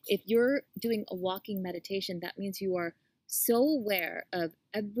awareness. If you're doing a walking meditation, that means you are so aware of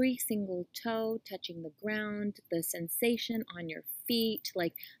every single toe touching the ground, the sensation on your feet,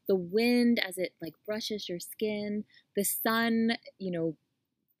 like the wind as it like brushes your skin, the sun,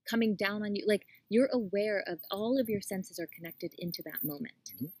 coming down on you. Like you're aware of all of your senses are connected into that moment.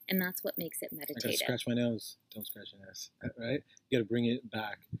 Mm-hmm. And that's what makes it I meditative. gotta scratch my nose. Don't scratch your nose, right? You gotta bring it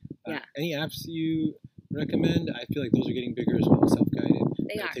back. Yeah. Any apps you recommend? I feel like those are getting bigger as well. Self-guided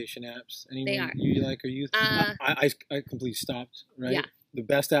meditation apps. Anyone you like or use? I completely stopped. Right. Yeah. The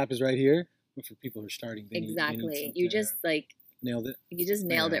best app is right here. But for people who are starting, they exactly. Need You just like nailed it. You just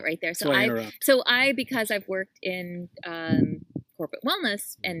nailed it right there. So I because I've worked in corporate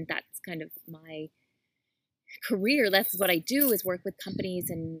wellness, and that's kind of my career. That's what I do, is work with companies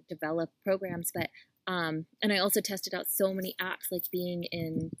and develop programs. But and I also tested out so many apps, like being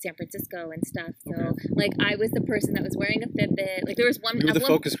in San Francisco and stuff. So like I was the person that was wearing a Fitbit. Like there was one. You were the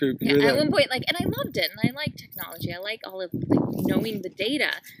focus group. Yeah, at one point, like, and I loved it, and I like technology. I like all of like knowing the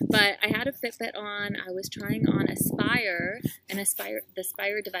data. But I had a Fitbit on. I was trying on Aspire, and the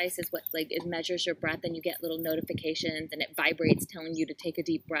Aspire device is what like it measures your breath, and you get little notifications, and it vibrates, telling you to take a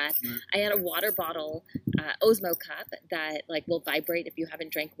deep breath. Right. I had a water bottle, Osmo cup, that like will vibrate if you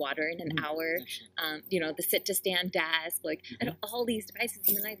haven't drank water in an hour. You know, the sit to stand desk, like, and all these devices.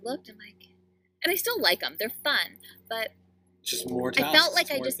 And then I looked, and like, and I still like them. They're fun, but just more tasks, I felt like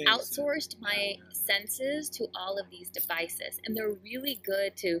I just outsourced my senses to all of these devices, and they're really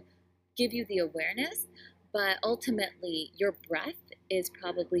good to give you the awareness, but ultimately your breath is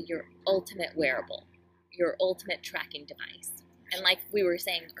probably your ultimate wearable, your ultimate tracking device. And like we were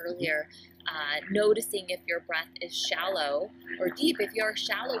saying earlier, noticing if your breath is shallow or deep. If you're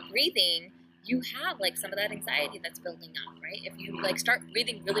shallow breathing, you have like some of that anxiety that's building up, right? If you like start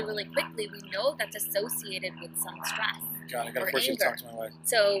breathing really, really quickly, we know that's associated with some stress or anger.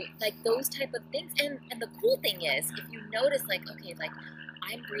 So like those type of things. And the cool thing is, if you notice like, okay, like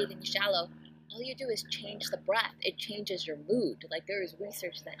I'm breathing shallow, all you do is change the breath. It changes your mood. Like there is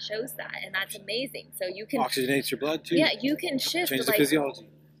research that shows that, and that's amazing. So you can oxygenates your blood too. Yeah, you can shift change like the physiology.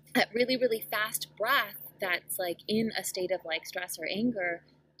 That really, really fast breath that's like in a state of like stress or anger.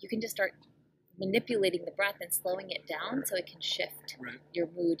 You can just start manipulating the breath and slowing it down so it can shift your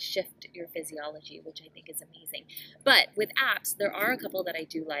mood, shift your physiology, which I think is amazing. But with apps, there are a couple that I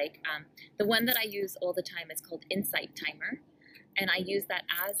do like. The one that I use all the time is called Insight Timer, and I use that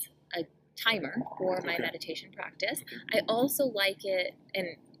as a timer for my meditation practice. I also like it, and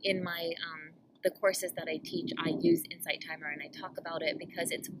in my the courses that I teach, I use Insight Timer, and I talk about it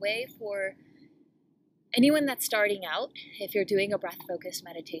because it's a way for anyone that's starting out. If you're doing a breath-focused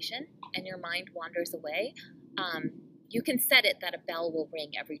meditation and your mind wanders away, you can set it that a bell will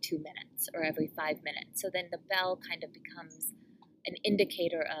ring every 2 minutes or every 5 minutes. So then the bell kind of becomes an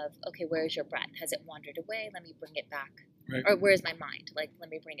indicator of, okay, where's your breath? Has it wandered away? Let me bring it back. Right. Or where's my mind? Like, let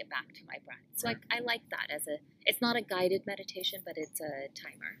me bring it back to my breath. So I like that it's not a guided meditation, but it's a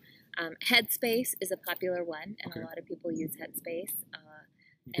timer. Headspace is a popular one, and a lot of people use Headspace.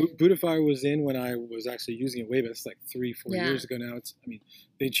 Buddhify was in when I was actually using it way back. It's like 3-4 years ago now.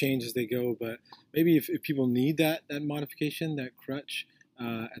 They change as they go, but maybe if people need that modification, that crutch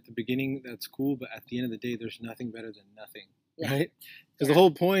at the beginning, that's cool. But at the end of the day, there's nothing better than nothing, right? Because the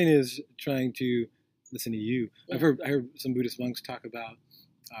whole point is trying to listen to you. I heard some Buddhist monks talk about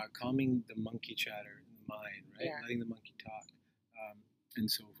calming the monkey chatter in the mind, right? Letting the monkey talk, and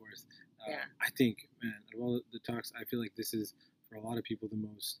so forth. I think, man, out of all the talks, I feel like this is, for a lot of people, the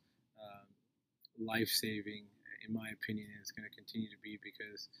most life-saving, in my opinion, and it's going to continue to be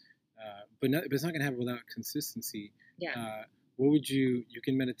because, but it's not going to happen without consistency. What would you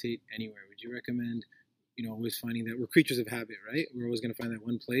can meditate anywhere. Would you recommend, always finding that we're creatures of habit, right? We're always going to find that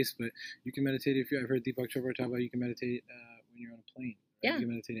one place, but you can meditate I've heard Deepak Chopra talk about, you can meditate when you're on a plane. Right? You can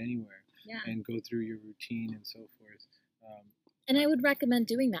meditate anywhere and go through your routine and so forth. And I would recommend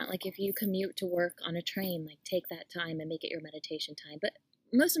doing that. Like if you commute to work on a train, like take that time and make it your meditation time. But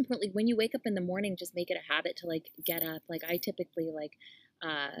most importantly, when you wake up in the morning, just make it a habit to like get up. Like I typically like,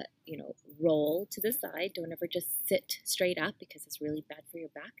 roll to the side. Don't ever just sit straight up because it's really bad for your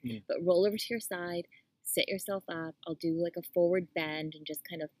back. But roll over to your side, sit yourself up. I'll do like a forward bend and just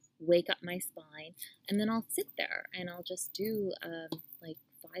kind of wake up my spine. And then I'll sit there and I'll just do like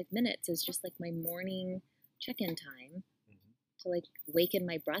 5 minutes is just like my morning check-in time. To like waken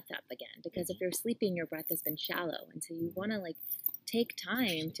my breath up again, because if you're sleeping, your breath has been shallow, and so you want to like take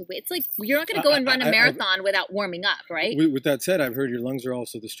time to wait. It's like you're not going to go and run a marathon without warming up, right? With that said, I've heard your lungs are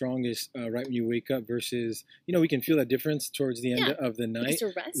also the strongest right when you wake up versus, we can feel that difference towards the end of the night,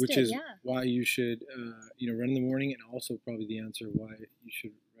 which is why you should, run in the morning, and also probably the answer why you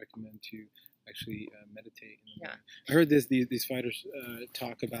should recommend to actually meditate. I heard these fighters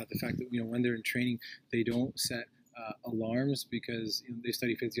talk about the fact that, when they're in training, they don't set alarms because they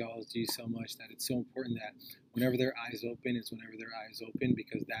study physiology so much that it's so important that whenever their eyes open is whenever their eyes open,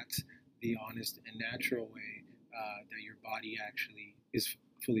 because that's the honest and natural way that your body actually is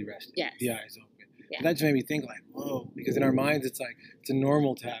fully rested. Yes. The eyes open. Yeah. That just made me think like, whoa, because in our minds it's like it's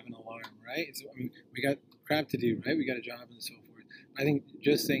normal to have an alarm, right? We got crap to do, right? We got a job and so forth. I think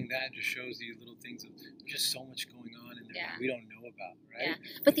just saying that just shows you little things of just so much going on in there that we don't know about, right?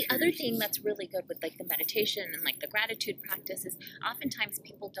 Yeah. But the other thing that's really good with like the meditation and like the gratitude practice is oftentimes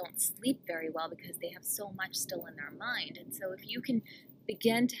people don't sleep very well because they have so much still in their mind. And so if you can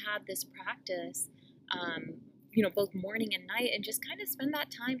begin to have this practice, both morning and night, and just kind of spend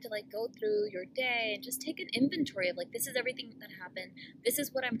that time to like go through your day and just take an inventory of like, this is everything that happened. This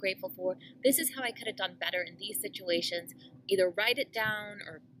is what I'm grateful for. This is how I could have done better in these situations. Either write it down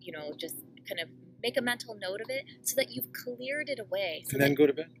or, just kind of make a mental note of it so that you've cleared it away. So and then go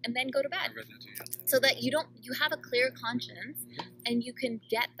to bed? And then go to bed. I read that too, yeah. So that you have a clear conscience and you can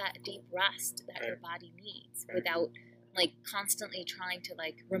get that deep rest that your body needs without like constantly trying to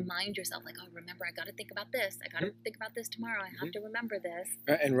like remind yourself like, oh, remember, I got to think about this. I got to think about this tomorrow. I have to remember this.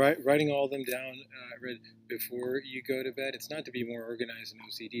 And writing all them down, read before you go to bed. It's not to be more organized and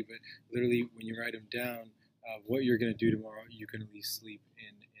OCD, but literally when you write them down, what you're going to do tomorrow, you can at least sleep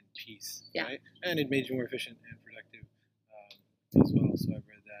in peace. Yeah. Right? And it made you more efficient and productive as well. So I've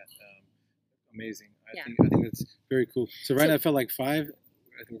read that. Amazing. I think that's very cool. So now I felt like 5.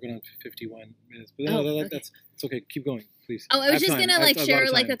 I think we're going on 51 minutes. But no, that's okay. Keep going, please. Oh, I was just going to like share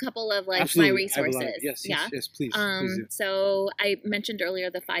like a couple of like my resources. Yes, please. Please do. So I mentioned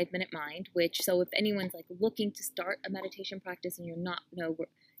earlier the 5-Minute Mind, so if anyone's like looking to start a meditation practice and you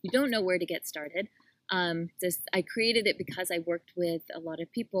don't know where to get started, I created it because I worked with a lot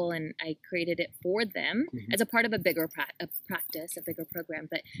of people and I created it for them as a part of a bigger practice, a bigger program.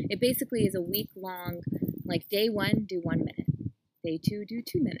 But it basically is a week-long, like day 1, do 1 minute. Day 2, do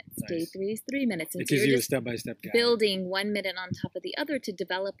 2 minutes. Nice. Day 3 is 3 minutes. And it gives you a step-by-step guide. Building 1 minute on top of the other to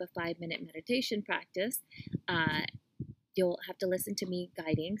develop a 5-minute meditation practice. You'll have to listen to me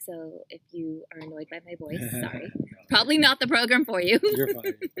guiding, so if you are annoyed by my voice, sorry. Probably not the program for you. You're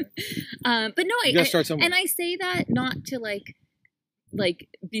fine. But no, you gotta start somewhere. And I say that not to like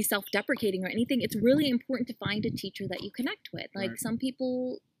be self-deprecating or anything. It's really important to find a teacher that you connect with. Like some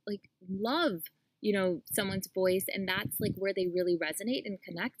people like love someone's voice, and that's like where they really resonate and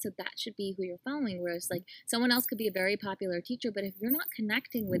connect. So that should be who you're following. Whereas like someone else could be a very popular teacher, but if you're not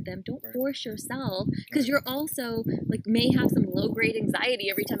connecting with them, don't force yourself, because you're also like may have some low-grade anxiety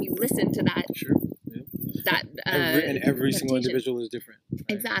every time you listen to that. Sure. Yeah. Every single individual is different.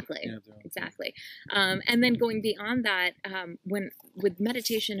 Right? Exactly. And then going beyond that, with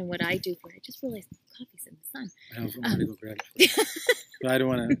meditation and what I do I just realized coffee's in the sun. I want to go grab it. But I don't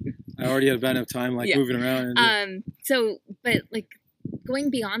want to. I already had about enough time, moving around. But like going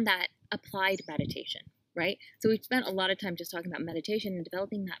beyond that, applied meditation, right? So we've spent a lot of time just talking about meditation and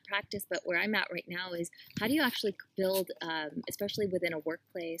developing that practice. But where I'm at right now is how do you actually build, especially within a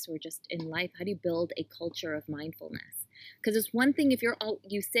workplace or just in life, how do you build a culture of mindfulness? Because it's one thing if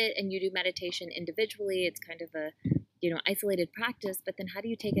you sit and you do meditation individually, it's kind of a isolated practice. But then how do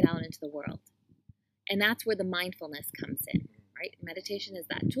you take it out into the world? And that's where the mindfulness comes in. Right? Meditation is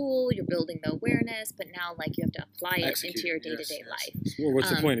that tool, you're building the awareness, but now like you have to apply it into your day-to-day life. Well,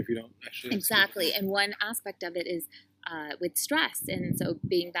 what's the point if you don't actually Exactly. And one aspect of it is with stress. And so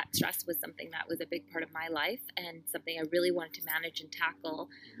being that stress was something that was a big part of my life and something I really wanted to manage and tackle.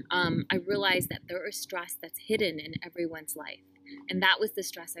 I realized that there is stress that's hidden in everyone's life. And that was the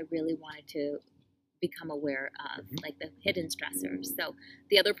stress I really wanted to become aware of, like the hidden stressors. So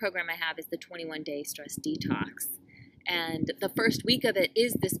the other program I have is the 21-day stress detox. And the first week of it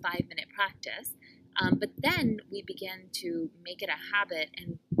is this 5-minute practice. But then we begin to make it a habit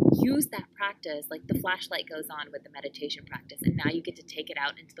and use that practice, like the flashlight goes on with the meditation practice. And now you get to take it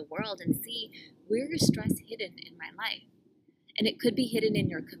out into the world and see where is stress hidden in my life. And it could be hidden in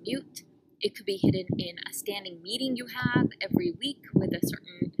your commute. It could be hidden in a standing meeting you have every week with a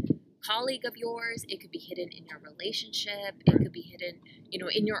certain colleague of yours. It could be hidden in your relationship. It could be hidden,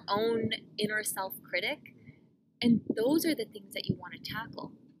 in your own inner self-critic. And those are the things that you want to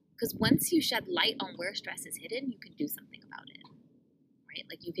tackle. Because once you shed light on where stress is hidden, you can do something about it, right?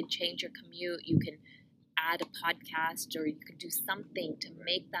 Like you can change your commute, you can add a podcast, or you can do something to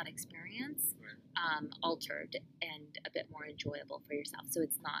make that experience altered and a bit more enjoyable for yourself. So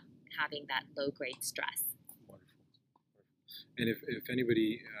it's not having that low-grade stress. Wonderful. And if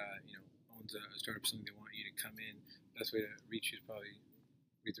anybody, owns a startup, something they want you to come in, best way to reach you is probably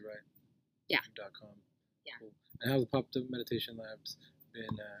readtheright.com. Yeah. Cool. And how's the Pop-Up Meditation Labs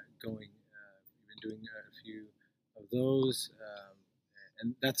been going? We've been doing a few of those,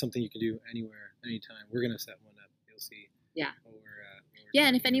 and that's something you can do anywhere, anytime. We're going to set one up. You'll see what we're Yeah,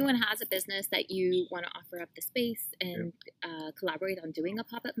 and if anyone has a business that you want to offer up the space and collaborate on doing a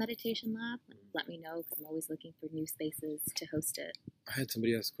pop-up meditation lab, let me know, because I'm always looking for new spaces to host it. I had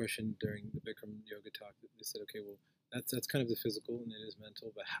somebody ask a question during the Bikram yoga talk. They said, okay, well, that's kind of the physical and it is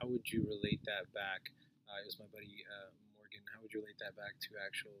mental, but how would you relate that back? It was my buddy Morgan. How would you relate that back to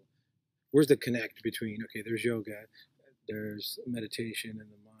actual? Where's the connect between? Okay, there's yoga, there's meditation in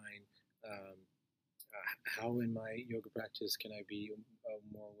the mind. How in my yoga practice can I be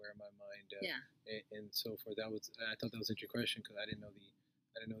more aware of my mind? And so forth. I thought that was an interesting question because I didn't know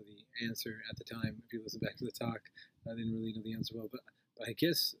the answer at the time. If you listen back to the talk, I didn't really know the answer well. But I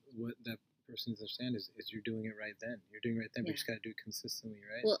guess what that person needs to understand is you're doing it right then. You're doing it right then, but you just got to do it consistently,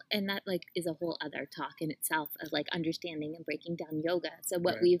 right? Well, and that is a whole other talk in itself of understanding and breaking down yoga. So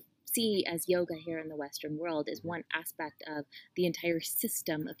what we see as yoga here in the Western world is one aspect of the entire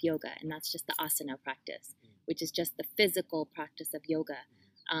system of yoga, and that's just the asana practice, which is just the physical practice of yoga.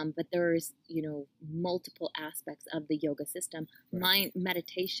 But there's, multiple aspects of the yoga system. Mind,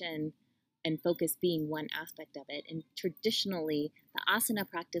 meditation, and focus being one aspect of it. And traditionally, the asana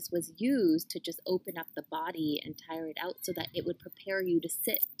practice was used to just open up the body and tire it out so that it would prepare you to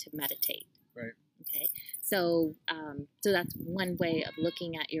sit to meditate. Right. Okay. So that's one way of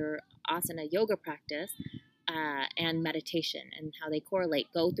looking at your asana yoga practice and meditation and how they correlate.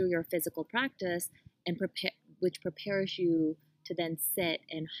 Go through your physical practice and which prepares you to then sit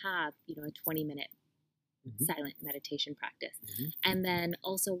and have, a 20-minute silent meditation practice. And then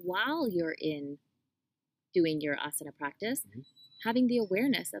also while you're in doing your asana practice, having the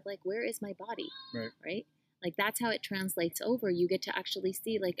awareness of where is my body? Right? That's how it translates over. You get to actually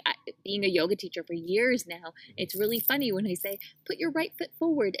see, being a yoga teacher for years now, it's really funny when I say, put your right foot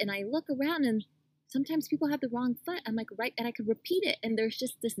forward, and I look around and sometimes people have the wrong foot. I'm right, and I could repeat it, and there's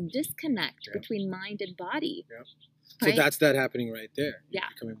just this disconnect between mind and body. Right? So that's that happening right there. You're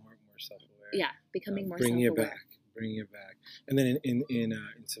becoming more self-aware. Yeah, becoming more bringing self-aware. Bringing it back. And then in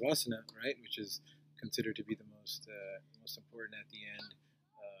Savasana, right, which is considered to be the most important at the end,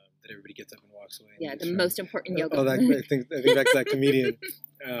 that everybody gets up and walks away. Yeah, the most important yoga. I think back to that comedian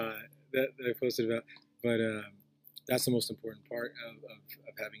that I posted about. But that's the most important part of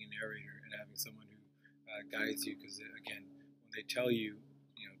having a narrator and having someone who guides you. Because again, when they tell you,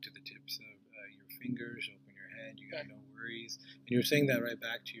 to the tips of your fingers, open your hand, you got no worries, and you're saying that right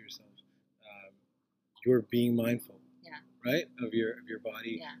back to yourself. You're being mindful, right, of your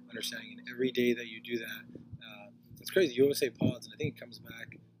body, understanding. And every day that you do that, it's crazy. You always say pause, and I think it comes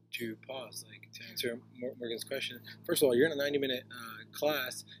back to pause. To answer Morgan's question, first of all, you're in a 90-minute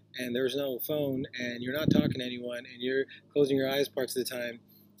class, and there's no phone, and you're not talking to anyone, and you're closing your eyes parts of the time.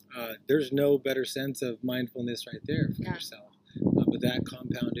 There's no better sense of mindfulness right there for yourself. But that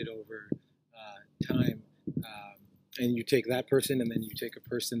compounded over time, and you take that person, and then you take a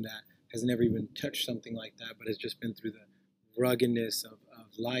person that has never even touched something like that, but has just been through the ruggedness of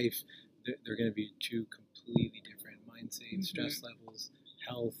life. They're going to be two completely different mind states, stress levels,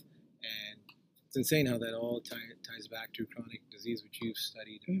 health, and it's insane how that all ties back to chronic disease, which you've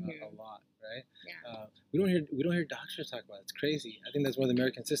studied a lot, right? Yeah. We don't hear doctors talk about it. It's crazy. I think that's more the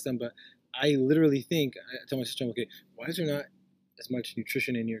American system, but I literally think, I tell my sister, okay, why is there not as much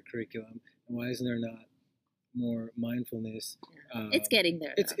nutrition in your curriculum, and why isn't there not more mindfulness? It's getting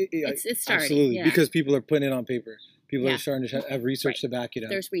there. It's starting. Absolutely, because people are putting it on paper. People are starting to have research to back it up.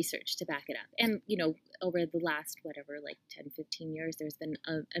 There's research to back it up. And, over the last, 10, 15 years, there's been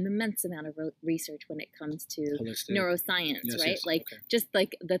an immense amount of research when it comes to holistic neuroscience, right? Just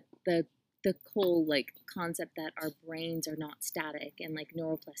the whole concept that our brains are not static, and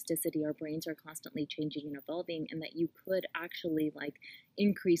neuroplasticity, our brains are constantly changing and evolving, and that you could actually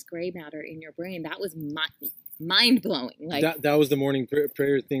increase gray matter in your brain. That was mind blowing. That was the morning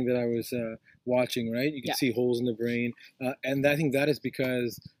prayer thing that I was watching, right? You can see holes in the brain, and I think that is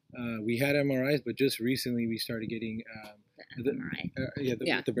because we had MRIs, but just recently we started getting the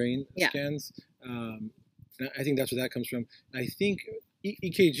MRI. The brain scans. I think that's where that comes from. I think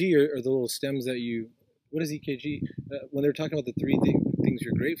EKG are the little stems that you. What is EKG? When they're talking about the three things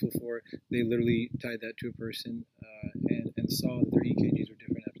you're grateful for, they literally tied that to a person and saw that their EKGs were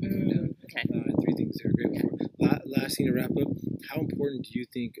different after they went down. Okay. Three things they're grateful for. Last thing to wrap up, how important do you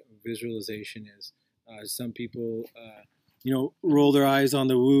think visualization is? Some people, roll their eyes on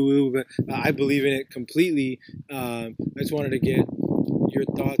the woo-woo, but I believe in it completely. I just wanted to get your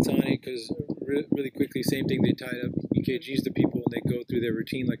thoughts on it because really quickly, same thing, they tied up EKGs to people they go through their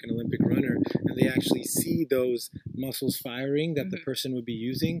routine like an Olympic runner, and they actually see those muscles firing that the person would be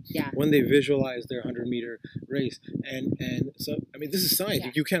using when they visualize their 100-meter race. And so, I mean, this is science.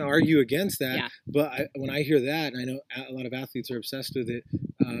 You can't argue against that. But when I hear that, and I know a lot of athletes are obsessed with it,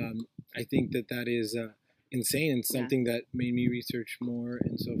 I think that is insane, and something that made me research more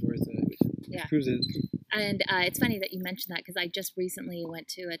and so forth, which proves it. And it's funny that you mentioned that, because I just recently went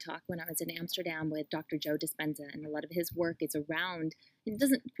to a talk when I was in Amsterdam with Dr. Joe Dispenza, and a lot of his work is around, it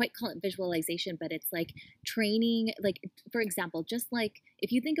doesn't quite call it visualization, but it's like training, like, for example, just like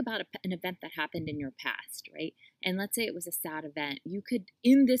if you think about an event that happened in your past, right? And let's say it was a sad event, you could,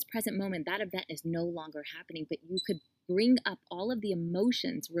 in this present moment, that event is no longer happening, but you could bring up all of the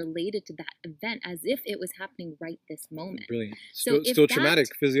emotions related to that event as if it was happening right this moment. Brilliant. So still traumatic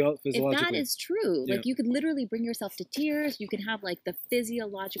physiologically. If that is true, like you could literally bring yourself to tears. You can have like the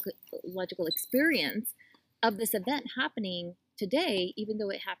physiological experience of this event happening today, even though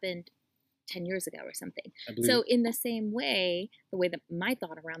it happened 10 years ago or something. So in the same way, the way that my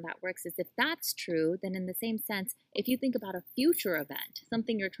thought around that works is, if that's true, then in the same sense, if you think about a future event,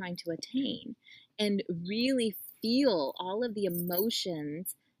 something you're trying to attain, and really feel all of the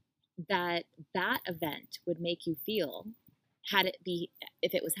emotions that that event would make you feel,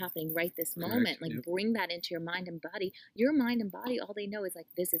 if it was happening right this moment, like bring that into your mind and body. Your mind and body, all they know is like,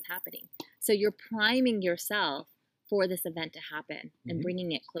 this is happening. So you're priming yourself for this event to happen and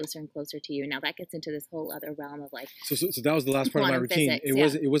bringing it closer and closer to you. Now that gets into this whole other realm of like, so that was the last part of my routine.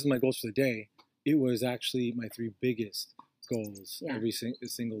 Physics, it wasn't my goals for the day. It was actually my 3 biggest goals every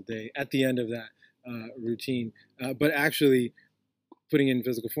single day at the end of that routine. But actually putting in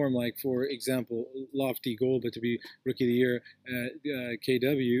physical form, like, for example, lofty goal, but to be Rookie of the Year at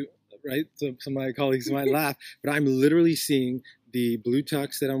KW, right? So some of my colleagues might laugh, but I'm literally seeing the blue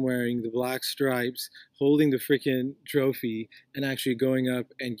tux that I'm wearing, the black stripes, holding the freaking trophy, and actually going up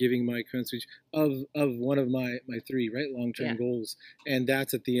and giving my commencement speech of one of my 3, right, long-term goals. And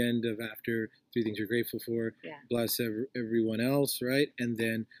that's at the end of, after 3 things you're grateful for, bless everyone else, right? And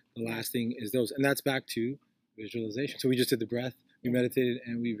then the last thing is those. And that's back to visualization. So we just did the breath, we meditated,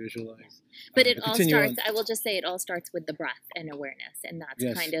 and we visualized. But it all starts, I will just say, it all starts with the breath and awareness. And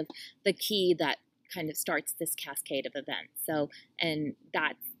that's kind of the key that kind of starts this cascade of events. So, and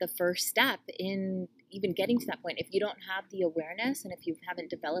that's the first step in even getting to that point. If you don't have the awareness, and if you haven't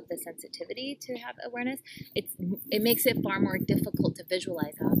developed the sensitivity to have awareness, it makes it far more difficult to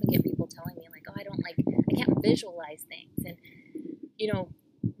visualize. I often get people telling me like, oh, I can't visualize things. And, you know,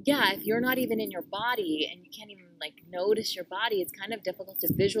 if you're not even in your body and you can't even like notice your body, it's kind of difficult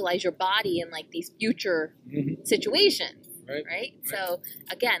to visualize your body in like these future situations. Right? So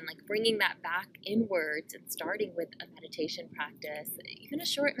again, like bringing that back inwards and starting with a meditation practice, even a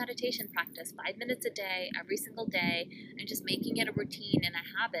short meditation practice, 5 minutes a day, every single day, and just making it a routine and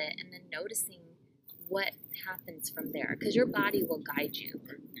a habit, and then noticing what happens from there, because your body will guide you.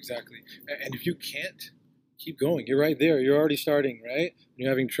 Exactly. And if you can't, keep going. You're right there. You're already starting, right? You're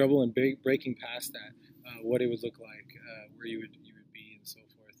having trouble and breaking past that, what it would look like, where you would be, and so forth.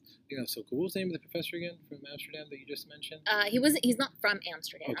 You know, so cool. What was the name of the professor again from Amsterdam that you just mentioned? He's not from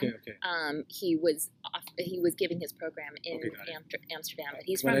Amsterdam. Okay. He was giving his program in Amsterdam, but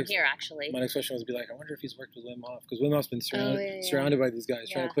he's from here actually. My next question was to be like, I wonder if he's worked with Wim Hof, because Wim Hof's been surrounded by these guys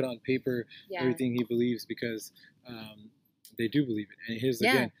trying to put on paper everything he believes, because they do believe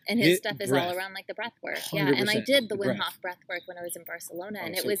it. And his stuff is all around like the breath work. And I did the Wim Hof breath work when I was in Barcelona,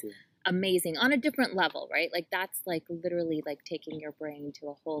 and it was amazing on a different level, right? Like that's like literally like taking your brain to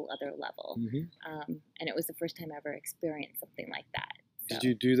a whole other level. And it was the first time I ever experienced something like that. So. Did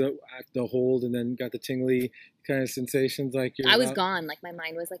you do the hold and then got the tingly kind of sensations? Like I was gone. Like my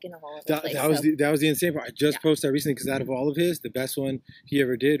mind was like in a whole other place. That was the insane part. I just posted that recently, because out of all of his, the best one he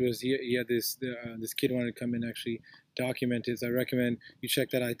ever did was he had this kid wanted to come in and actually document it. So I recommend you check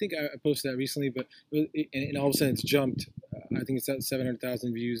that out. I think I posted that recently, but and all of a sudden it's jumped. I think it's at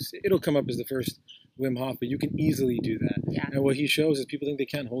 700,000 views. It'll come up as the first Wim Hof, but you can easily do that. And what he shows is people think they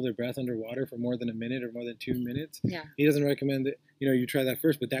can't hold their breath underwater for more than a minute or more than 2 minutes. He doesn't recommend that you try that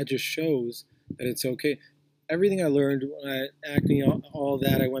first, but that just shows that it's okay. Everything I learned when I acne, all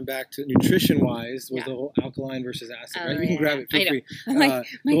that, I went back to nutrition-wise, was the whole alkaline versus acid. Right? You can grab it for free. The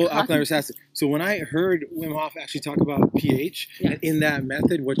whole alkaline versus acid. So when I heard Wim Hof actually talk about pH, and in that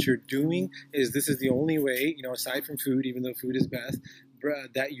method, what you're doing is, this is the only way, aside from food, even though food is best,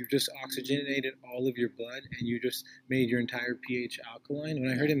 that you've just oxygenated all of your blood and you just made your entire pH alkaline.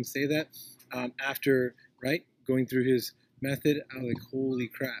 When I heard him say that, after going through his method, I was like, holy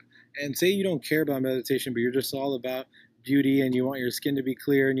crap. And say you don't care about meditation, but you're just all about beauty and you want your skin to be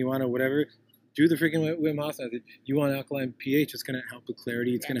clear and you want to whatever, do the freaking Wim Hof method. You want alkaline pH, it's going to help with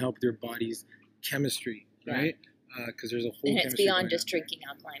clarity. It's going to help with your body's chemistry, right? Because there's a whole and it's chemistry beyond just drinking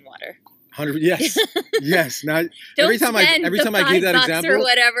alkaline water. 100. Yes, yes. Not Don't every time I gave that example or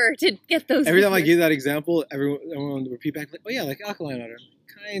whatever to get those. Every time I gave that example, everyone would repeat back, like, "Oh yeah, like alkaline water,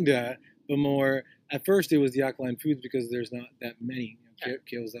 kinda." But more at first, it was the alkaline foods because there's not that many.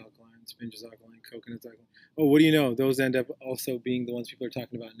 Kale's alkaline, spinach is alkaline, coconut's alkaline. Oh, what do you know? Those end up also being the ones people are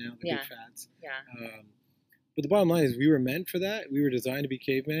talking about now, the big fats. But the bottom line is, we were meant for that. We were designed to be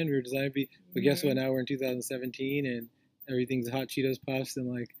cavemen. We were designed to be. But guess what? Now we're in 2017, and everything's hot Cheetos puffs and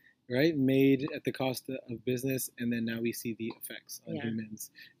like. Right, made at the cost of business, and then now we see the effects on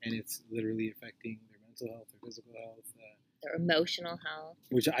humans, and it's literally affecting their mental health, their physical health, their emotional health.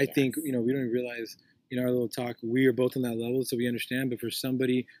 Which I think we don't even realize in our little talk. We are both on that level, so we understand. But for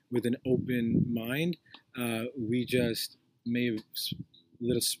somebody with an open mind, we just may have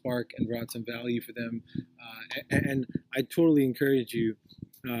lit a spark and brought some value for them. And I totally encourage you.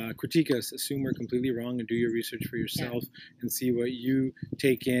 Critique us, assume we're completely wrong, and do your research for yourself and see what you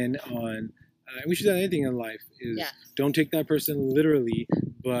take in on. And we should do anything in life is don't take that person literally,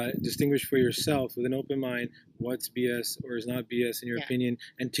 but distinguish for yourself with an open mind what's BS or is not BS in your opinion,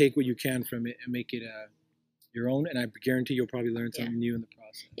 and take what you can from it and make it your own. And I guarantee you'll probably learn something new in the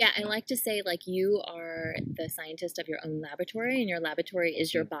process. Yeah, I like to say, like, you are the scientist of your own laboratory, and your laboratory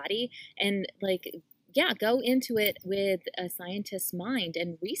is your body, and like. Yeah, go into it with a scientist's mind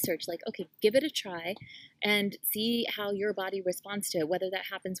and research, like, okay, give it a try and see how your body responds to it, whether that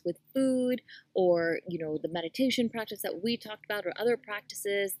happens with food or, the meditation practice that we talked about or other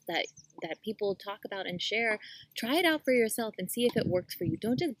practices that people talk about and share. Try it out for yourself and see if it works for you.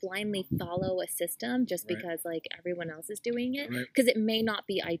 Don't just blindly follow a system just because, like, everyone else is doing it, because it may not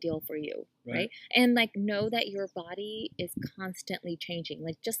be ideal for you, right? And, like, know that your body is constantly changing.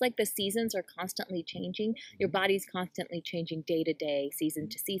 Like, just like the seasons are constantly changing, your body's constantly changing day to day, season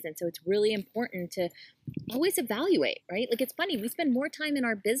to season. So it's really important to always evaluate, right? Like, it's funny, we spend more time in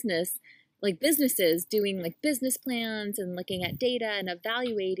our businesses doing like business plans and looking at data and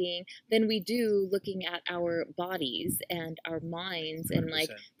evaluating than we do looking at our bodies and our minds 100%. And like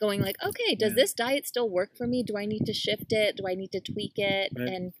going like, okay, does this diet still work for me? Do I need to shift it? Do I need to tweak it?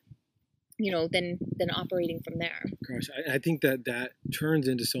 And then operating from there. Gosh, I think that turns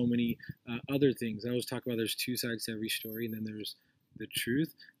into so many other things. I always talk about there's two sides to every story, and then there's the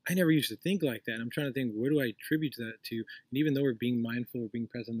truth. I never used to think like that. I'm trying to think, where do I attribute that to? And even though we're being mindful, we're being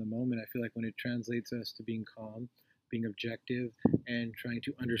present in the moment, I feel like when it translates us to being calm, being objective, and trying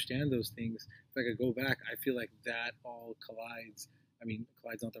to understand those things, if I could go back, I feel like that all collides. I mean,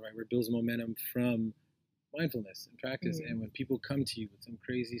 collides not the right word, builds momentum from mindfulness and practice. And when people come to you with some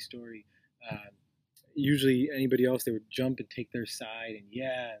crazy story, usually anybody else, they would jump and take their side and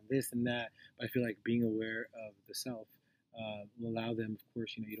this and that. But I feel like being aware of the self will allow them, of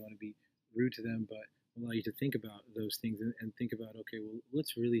course, you don't want to be rude to them, but will allow you to think about those things and think about, okay, well,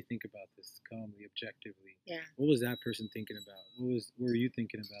 let's really think about this calmly, objectively. What was that person thinking about? What were you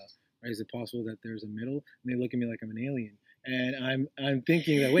thinking about? Right? Is it possible that there's a middle? And they look at me like I'm an alien. And I'm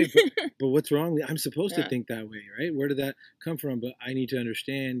thinking that, wait, but what's wrong? I'm supposed to think that way, right? Where did that come from? But I need to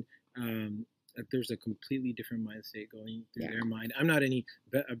understand that there's a completely different mind state going through their mind. I'm not any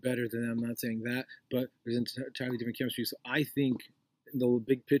better than them. I'm not saying that, but there's an entirely different chemistry. So I think the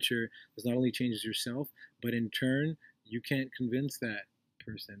big picture is not only changes yourself, but in turn, you can't convince that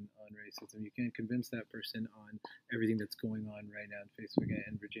person on racism. You can't convince that person on everything that's going on right now in Facebook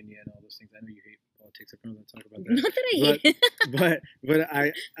and Virginia and all those things. I know you hate politics. I probably don't talk about that. Not that I hate it.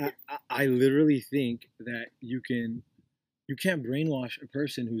 But I literally think that you can't brainwash a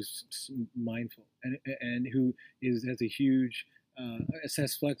person who's mindful and who has a huge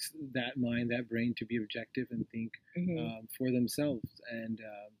has flexed that mind, that brain to be objective and think for themselves. And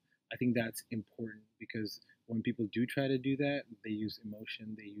I think that's important, because when people do try to do that, they use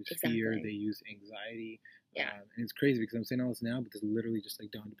emotion, they use fear, they use anxiety. And it's crazy because I'm saying all this now, but this literally just like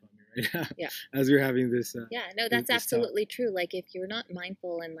dawned upon me right now as we're having this. That's absolutely true. Like, if you're not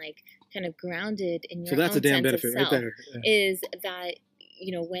mindful and like kind of grounded in your so that's own a damn sense benefit of self, right there. Is that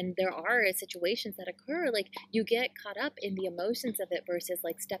when there are situations that occur, like, you get caught up in the emotions of it versus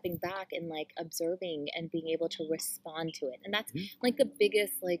like stepping back and like observing and being able to respond to it. And that's like the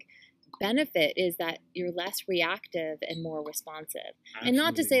biggest like benefit, is that you're less reactive and more responsive. Absolutely. And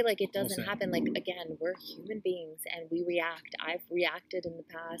not to say like it doesn't happen. Like, again, we're human beings and we react. I've reacted in the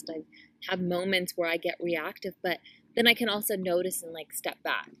past. I've had moments where I get reactive, but then I can also notice and like step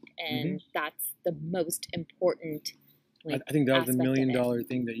back. And that's the most important like, I think that was the aspect of it. $1,000,000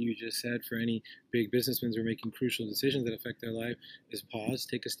 thing that you just said for any big businessmen who are making crucial decisions that affect their life is pause,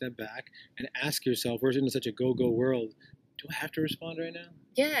 take a step back, and ask yourself, we're in such a go-go world. Do I have to respond right now?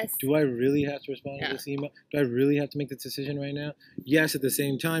 Yes. Do I really have to respond to Yeah. this email? Do I really have to make this decision right now? Yes, at the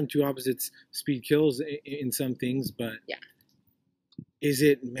same time, two opposites speed kills in some things, but Yeah. is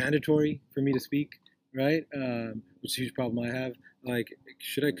it mandatory for me to speak? Right? Which is a huge problem I have. Like,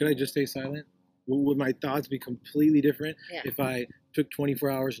 could I just stay silent? Would my thoughts be completely different Yeah. if I took 24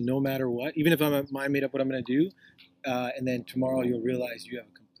 hours no matter what? Even if I made up what I'm going to do, and then tomorrow you'll realize you have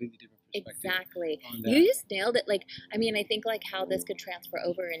a completely different perspective. Exactly. On that. You just nailed it. Like, I mean, I think like how this could transfer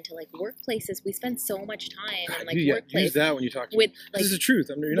over into like workplaces. We spend so much time in like workplace use that when you talk to with me. like This is the truth.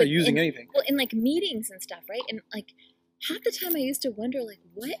 You're not using anything. well, in like meetings and stuff, right? And like half the time I used to wonder like,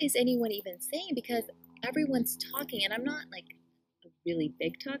 what is anyone even saying? Because everyone's talking, and I'm not like a really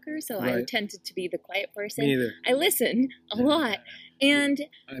big talker, so I Right. tended to be the quiet person. Me neither. I listen a lot, and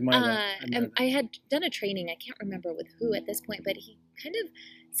I admire that. I admire that. I had done a training. I can't remember with who at this point, but he kind of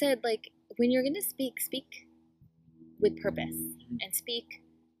said like, when you're going to speak with purpose and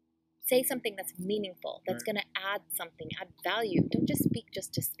say something that's meaningful, that's Right. going to add something, add value. Don't just speak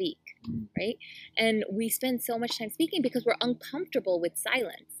just to speak, Mhm. right? And we spend so much time speaking because we're uncomfortable with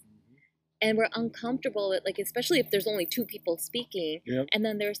silence. And we're uncomfortable with, like, especially if there's only two people speaking, Yep. and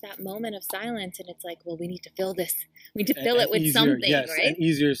then there's that moment of silence, and it's like, well, we need to fill this. We need to fill it with Easier, something, yes, right? and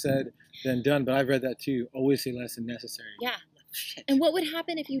easier said than done. But I've read that too. Always say less than necessary. Yeah. Shit. And what would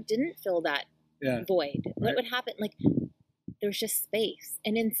happen if you didn't fill that Yeah. void? What Right. would happen? Like, there's just space.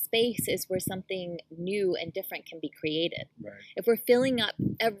 And in space is where something new and different can be created. Right. If we're filling up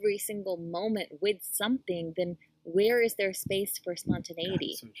every single moment with something, then where is there space for spontaneity?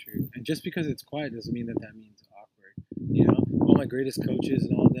 That's so true. And just because it's quiet doesn't mean that means awkward. You know, all my greatest coaches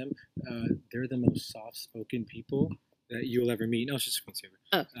and all of them, they're the most soft-spoken people that you'll ever meet. No, it's just a screensaver.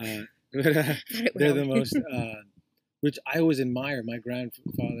 Oh. But they're the most, which I always admire. My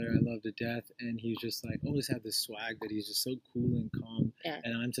grandfather, I love to death, and he's just like always had this swag that he's just so cool and calm. Yeah.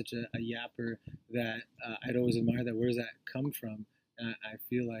 And I'm such a yapper that I'd always admire that. Where does that come from? And I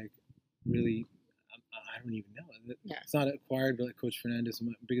feel like really, I don't even know. Yeah. It's not acquired, but like Coach Fernandez,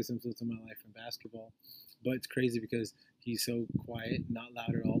 my biggest influence in my life in basketball. But it's crazy because he's so quiet, not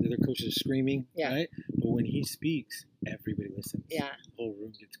loud at all. The other coaches are screaming, Yeah. right? But when he speaks, everybody listens. Yeah. The whole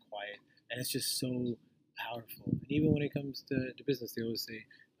room gets quiet, and it's just so powerful. And even when it comes to business, they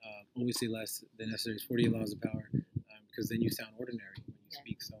always say less than necessary. It's 48 laws of power, because then you sound ordinary when you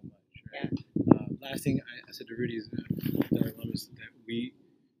speak so much. Right? Yeah. Last thing I said to Rudy is that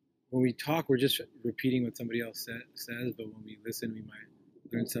when we talk, we're just repeating what somebody else says, but when we listen, we might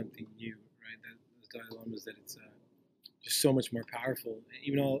learn something new, right? Those Dalai Lamas, that it's just so much more powerful.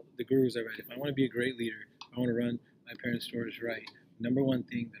 Even all the gurus I read, if I want to be a great leader, if I want to run my parents' stores right, number one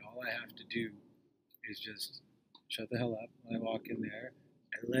thing that all I have to do is just shut the hell up when I walk in there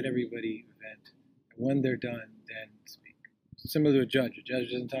and let everybody vent. And when they're done, then speak. Similar to a judge. A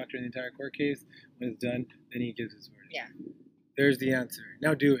judge doesn't talk during the entire court case. When it's done, then he gives his word. Yeah. There's the answer.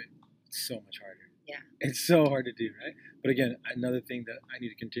 Now do it. It's so much harder. Yeah. It's so hard to do, right? But again, another thing that I need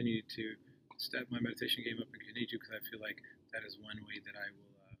to continue to step my meditation game up and continue to, because I feel like that is one way that I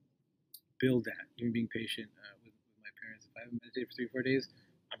will build that. Even being patient with my parents. If I haven't meditated for 3 or 4 days,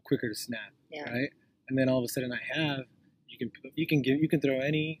 I'm quicker to snap, Yeah. right? And then all of a sudden I have. You can throw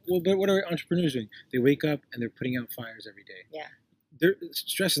any. Well, but what are entrepreneurs doing? They wake up and they're putting out fires every day. Yeah.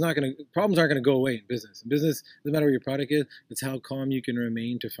 Stress is not going to. Problems aren't going to go away in business. In business, doesn't matter what your product is. It's how calm you can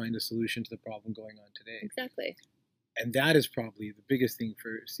remain to find a solution to the problem going on today. Exactly. And that is probably the biggest thing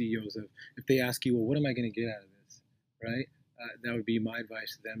for CEOs. Of if they ask you, well, what am I going to get out of this, right? That would be my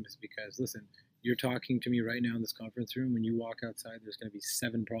advice to them. Is because listen, you're talking to me right now in this conference room. When you walk outside, there's going to be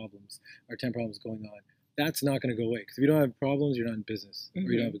 7 problems or 10 problems going on. That's not going to go away, because if you don't have problems, you're not in business, or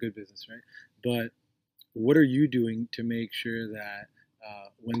you don't have a good business, right? But what are you doing to make sure that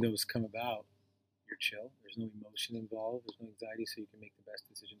when those come about, you're chill, there's no emotion involved, there's no anxiety, so you can make the best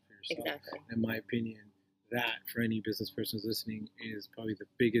decision for yourself? Exactly. In my opinion, that for any business person who's listening is probably the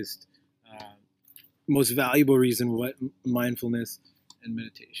biggest, most valuable reason what mindfulness and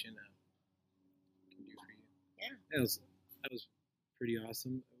meditation can do for you. Yeah. That was pretty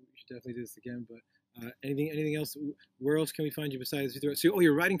awesome. We should definitely do this again. But anything else? Where else can we find you besides? So,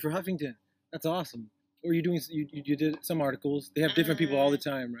 you're writing for Huffington. That's awesome. Or you're doing you did some articles. They have different people all the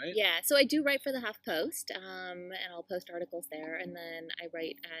time, right? Yeah, so I do write for the HuffPost, and I'll post articles there. And then I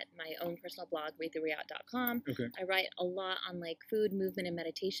write at my own personal blog, RethaRiat.com. Okay. I write a lot on like food, movement, and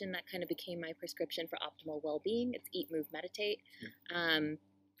meditation. That kind of became my prescription for optimal well-being. It's Eat, Move, Meditate. Yeah.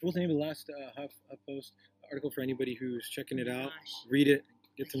 What was the name of the last HuffPost article for anybody who's checking it out. Gosh. Read it.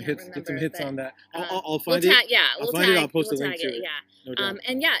 Get I some can't hits. Get remember, some hits but, on that. I'll we'll find it. tag, yeah, I'll we'll find tag, it. I'll post a we'll link tag to it. Yeah. No doubt.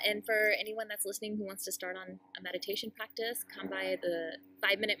 And for anyone that's listening who wants to start on a meditation practice, come by the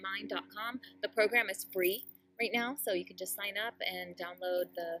 5minutemind.com. The program is free right now, so you can just sign up and download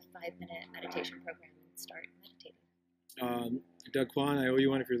the 5-minute meditation program and start meditating. Doug Kwan, I owe you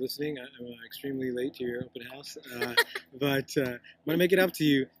one if you're listening. I'm extremely late to your open house, but I'm gonna make it up to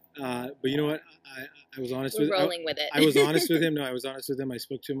you. But you know what? I was honest We're with rolling with it. I was honest with him. No, I was honest with him. I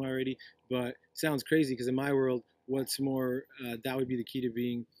spoke to him already. But it sounds crazy because in my world, what's more, that would be the key to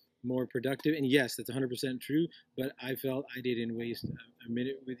being more productive. And yes, that's 100% true. But I felt I didn't waste a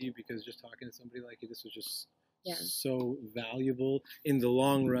minute with you because just talking to somebody like you, this was just so valuable in the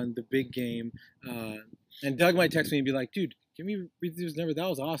long run, the big game. And Doug might text me and be like, dude, can we read this number? That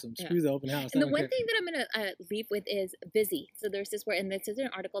was awesome. Screw the open house. And the one thing that I'm going to leave with is busy. So there's this word, and this is an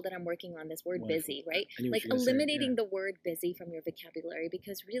article that I'm working on, this word busy, right? Like eliminating the word busy from your vocabulary,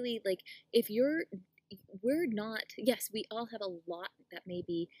 because really, like, if we're not, yes, we all have a lot that may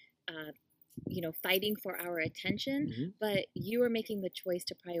be, fighting for our attention, but you are making the choice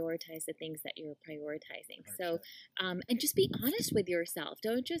to prioritize the things that you're prioritizing. So, and just be honest with yourself.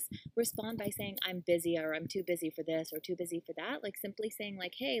 Don't just respond by saying I'm busy or I'm too busy for this or too busy for that. Like simply saying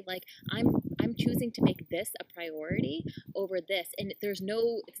like, hey, like I'm choosing to make this a priority over this. And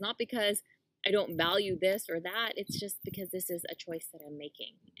it's not because I don't value this or that. It's just because this is a choice that I'm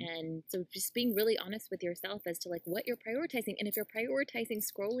making. And so just being really honest with yourself as to like what you're prioritizing. And if you're prioritizing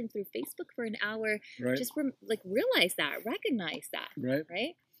scrolling through Facebook for an hour, just realize that, recognize that,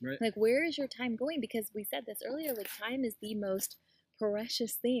 right? Like, where is your time going? Because we said this earlier, like time is the most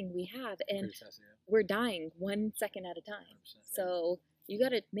precious thing we have. And we're dying 1 second at a time. So you got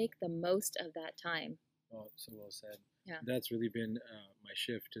to make the most of that time. Oh, so well said. Yeah. That's really been my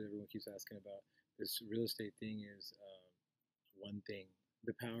shift. Everyone keeps asking about this real estate thing is one thing.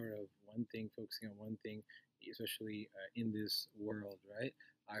 The power of one thing, focusing on one thing, especially in this world, right?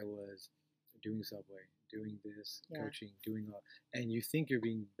 I was doing Subway, doing this, coaching, doing all, and you think you're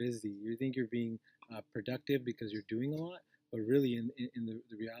being busy. You think you're being productive because you're doing a lot, but really in the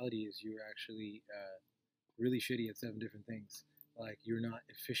reality is you're actually really shitty at 7 different things. Like you're not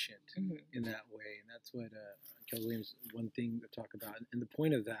efficient in that way, and that's what Keller Williams one thing to talk about. And the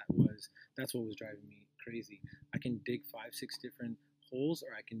point of that was that's what was driving me crazy. I can dig 5-6 different holes,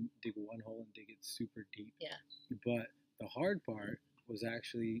 or I can dig one hole and dig it super deep. Yeah. But the hard part was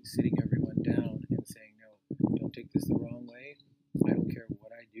actually sitting everyone down and saying, no, don't take this the wrong way. I don't care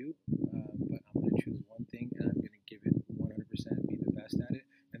what I do, but I'm going to choose one thing and I'm going to give it 100%, be the best at it,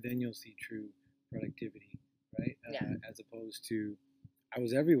 and then you'll see true productivity. Right? As opposed to, I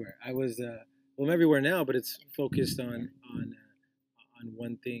was everywhere. I was, I'm everywhere now, but it's focused on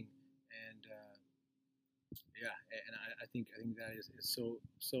one thing, and and I think that is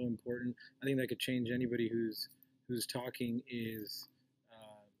so important. I think that could change anybody who's talking. Is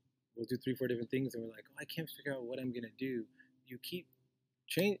we'll do 3-4 different things, and we're like, oh, I can't figure out what I'm gonna do. You keep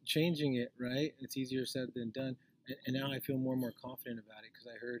changing it, right? It's easier said than done. And now I feel more and more confident about it because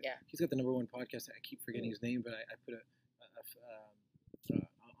I heard he's got the #1 podcast. I keep forgetting his name, but I put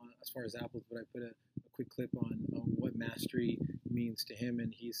as far as Apple's, but I put a quick clip on what mastery means to him,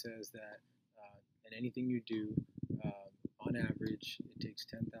 and he says that in anything you do, on average, it takes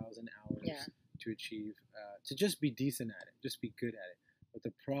 10,000 hours to achieve, to just be decent at it, just be good at it. But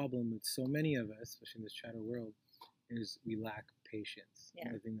the problem with so many of us, especially in this chatter world, is we lack patience.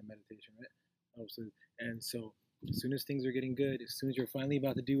 I think the meditation, right? And so as soon as things are getting good, as soon as you're finally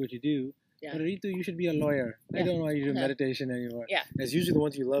about to do what you do, Margarito, you should be a lawyer. I don't know why you do meditation anymore. It's usually the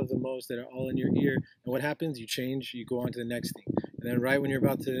ones you love the most that are all in your ear. And what happens? You change, you go on to the next thing. And then right when you're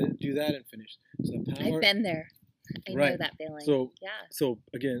about to do that and finish. So the power, I've been there. I know that feeling. So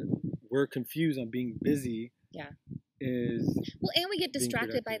again, we're confused on being busy. And we get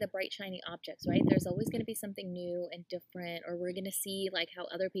distracted by the bright shiny objects, right? There's always going to be something new and different, or we're going to see like how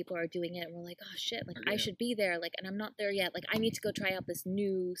other people are doing it, and we're like, oh shit, like I should be there, like, and I'm not there yet, like I need to go try out this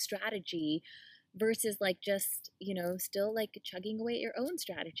new strategy, versus like just still like chugging away at your own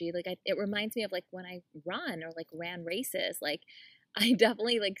strategy. Like it reminds me of like when I run or like ran races, like I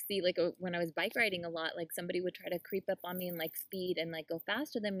definitely like see like when I was bike riding a lot, like somebody would try to creep up on me and like speed and like go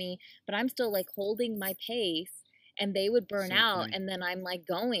faster than me, but I'm still like holding my pace. And they would burn out, and then I'm like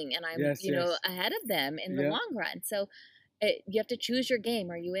going, and I'm ahead of them in the long run. So you have to choose your game.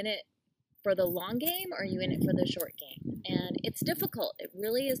 Are you in it for the long game, or are you in it for the short game? And it's difficult. It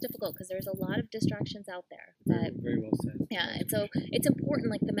really is difficult because there's a lot of distractions out there. But very well said. Yeah, and so it's important,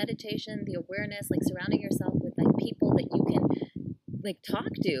 like the meditation, the awareness, like surrounding yourself with like people that you can like talk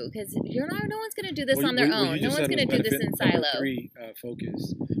to, because you're not. No one's gonna do this Well, on their what own. you No just one's said was gonna do this benefit in number silo. 3,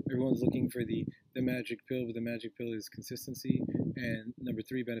 focus. Everyone's looking for the magic pill, but the magic pill is consistency. And number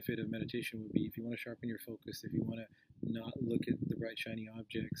 3 benefit of meditation would be if you want to sharpen your focus, if you want to not look at the bright shiny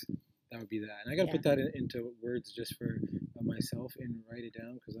objects, that would be that. And I got to Yeah. put that into words just for myself and write it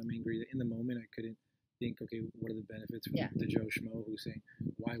down, because I'm angry that in the moment I couldn't think, okay, what are the benefits from Yeah. the Joe Schmo who's saying,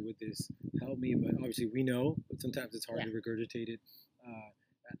 why would this help me? But obviously we know, but sometimes it's hard Yeah. to regurgitate it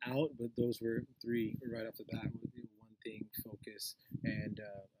out. But those were 3 right off the bat. One thing, focus, and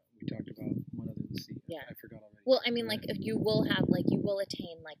we talked about one other. Let's see, Yeah. I forgot already. Well, I mean, like, if you will have, like, you will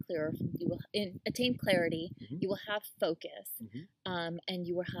attain, like, you will attain clarity, Mhm. you will have focus, Mhm. and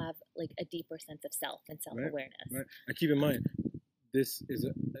you will have, like, a deeper sense of self and self-awareness. Right. I keep in mind, this is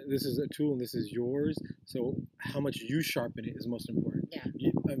a tool, and this is yours. So how much you sharpen it is most important. Yeah.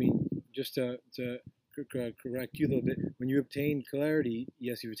 I mean, just to correct you a little bit, when you obtain clarity,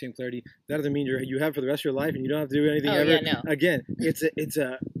 yes, you obtain clarity. That doesn't mean you have for the rest of your life, and you don't have to do anything Oh, ever. yeah, no. Again, it's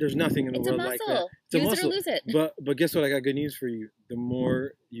a there's nothing in the It's a world like that. muscle. It's a Use muscle. it or lose it. But guess what? I got good news for you. The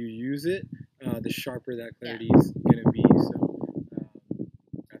more you use it, the sharper that clarity is gonna be. So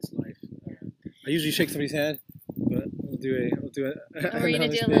that's life. I usually shake somebody's hand, but we'll do a. Or we're gonna another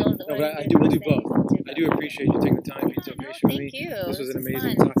do a spin. little. No, but we'll do both. I do appreciate you taking the time, being so No, patient with thank me. you. This was an This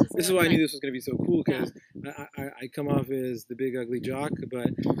amazing fun. talk. This This is is why I fun. knew this was going to be so cool, because I come off as the big ugly jock,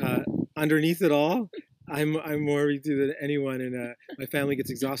 but underneath it all, I'm more into than anyone, and my family gets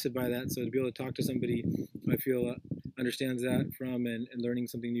exhausted by that. So to be able to talk to somebody I feel understands that from, and learning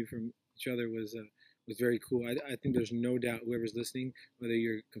something new from each other was very cool. I think there's no doubt whoever's listening, whether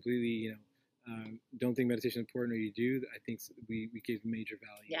you're completely don't think meditation is important or you do, I think we gave major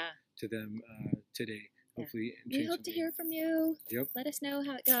value to them today. Hopefully, we hope to hear from you. Yep. Let us know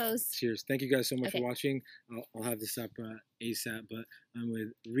how it goes. Cheers. Thank you guys so much for watching. I'll have this up ASAP, but I'm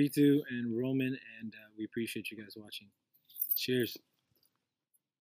with Ritu and Roman, and we appreciate you guys watching. Cheers.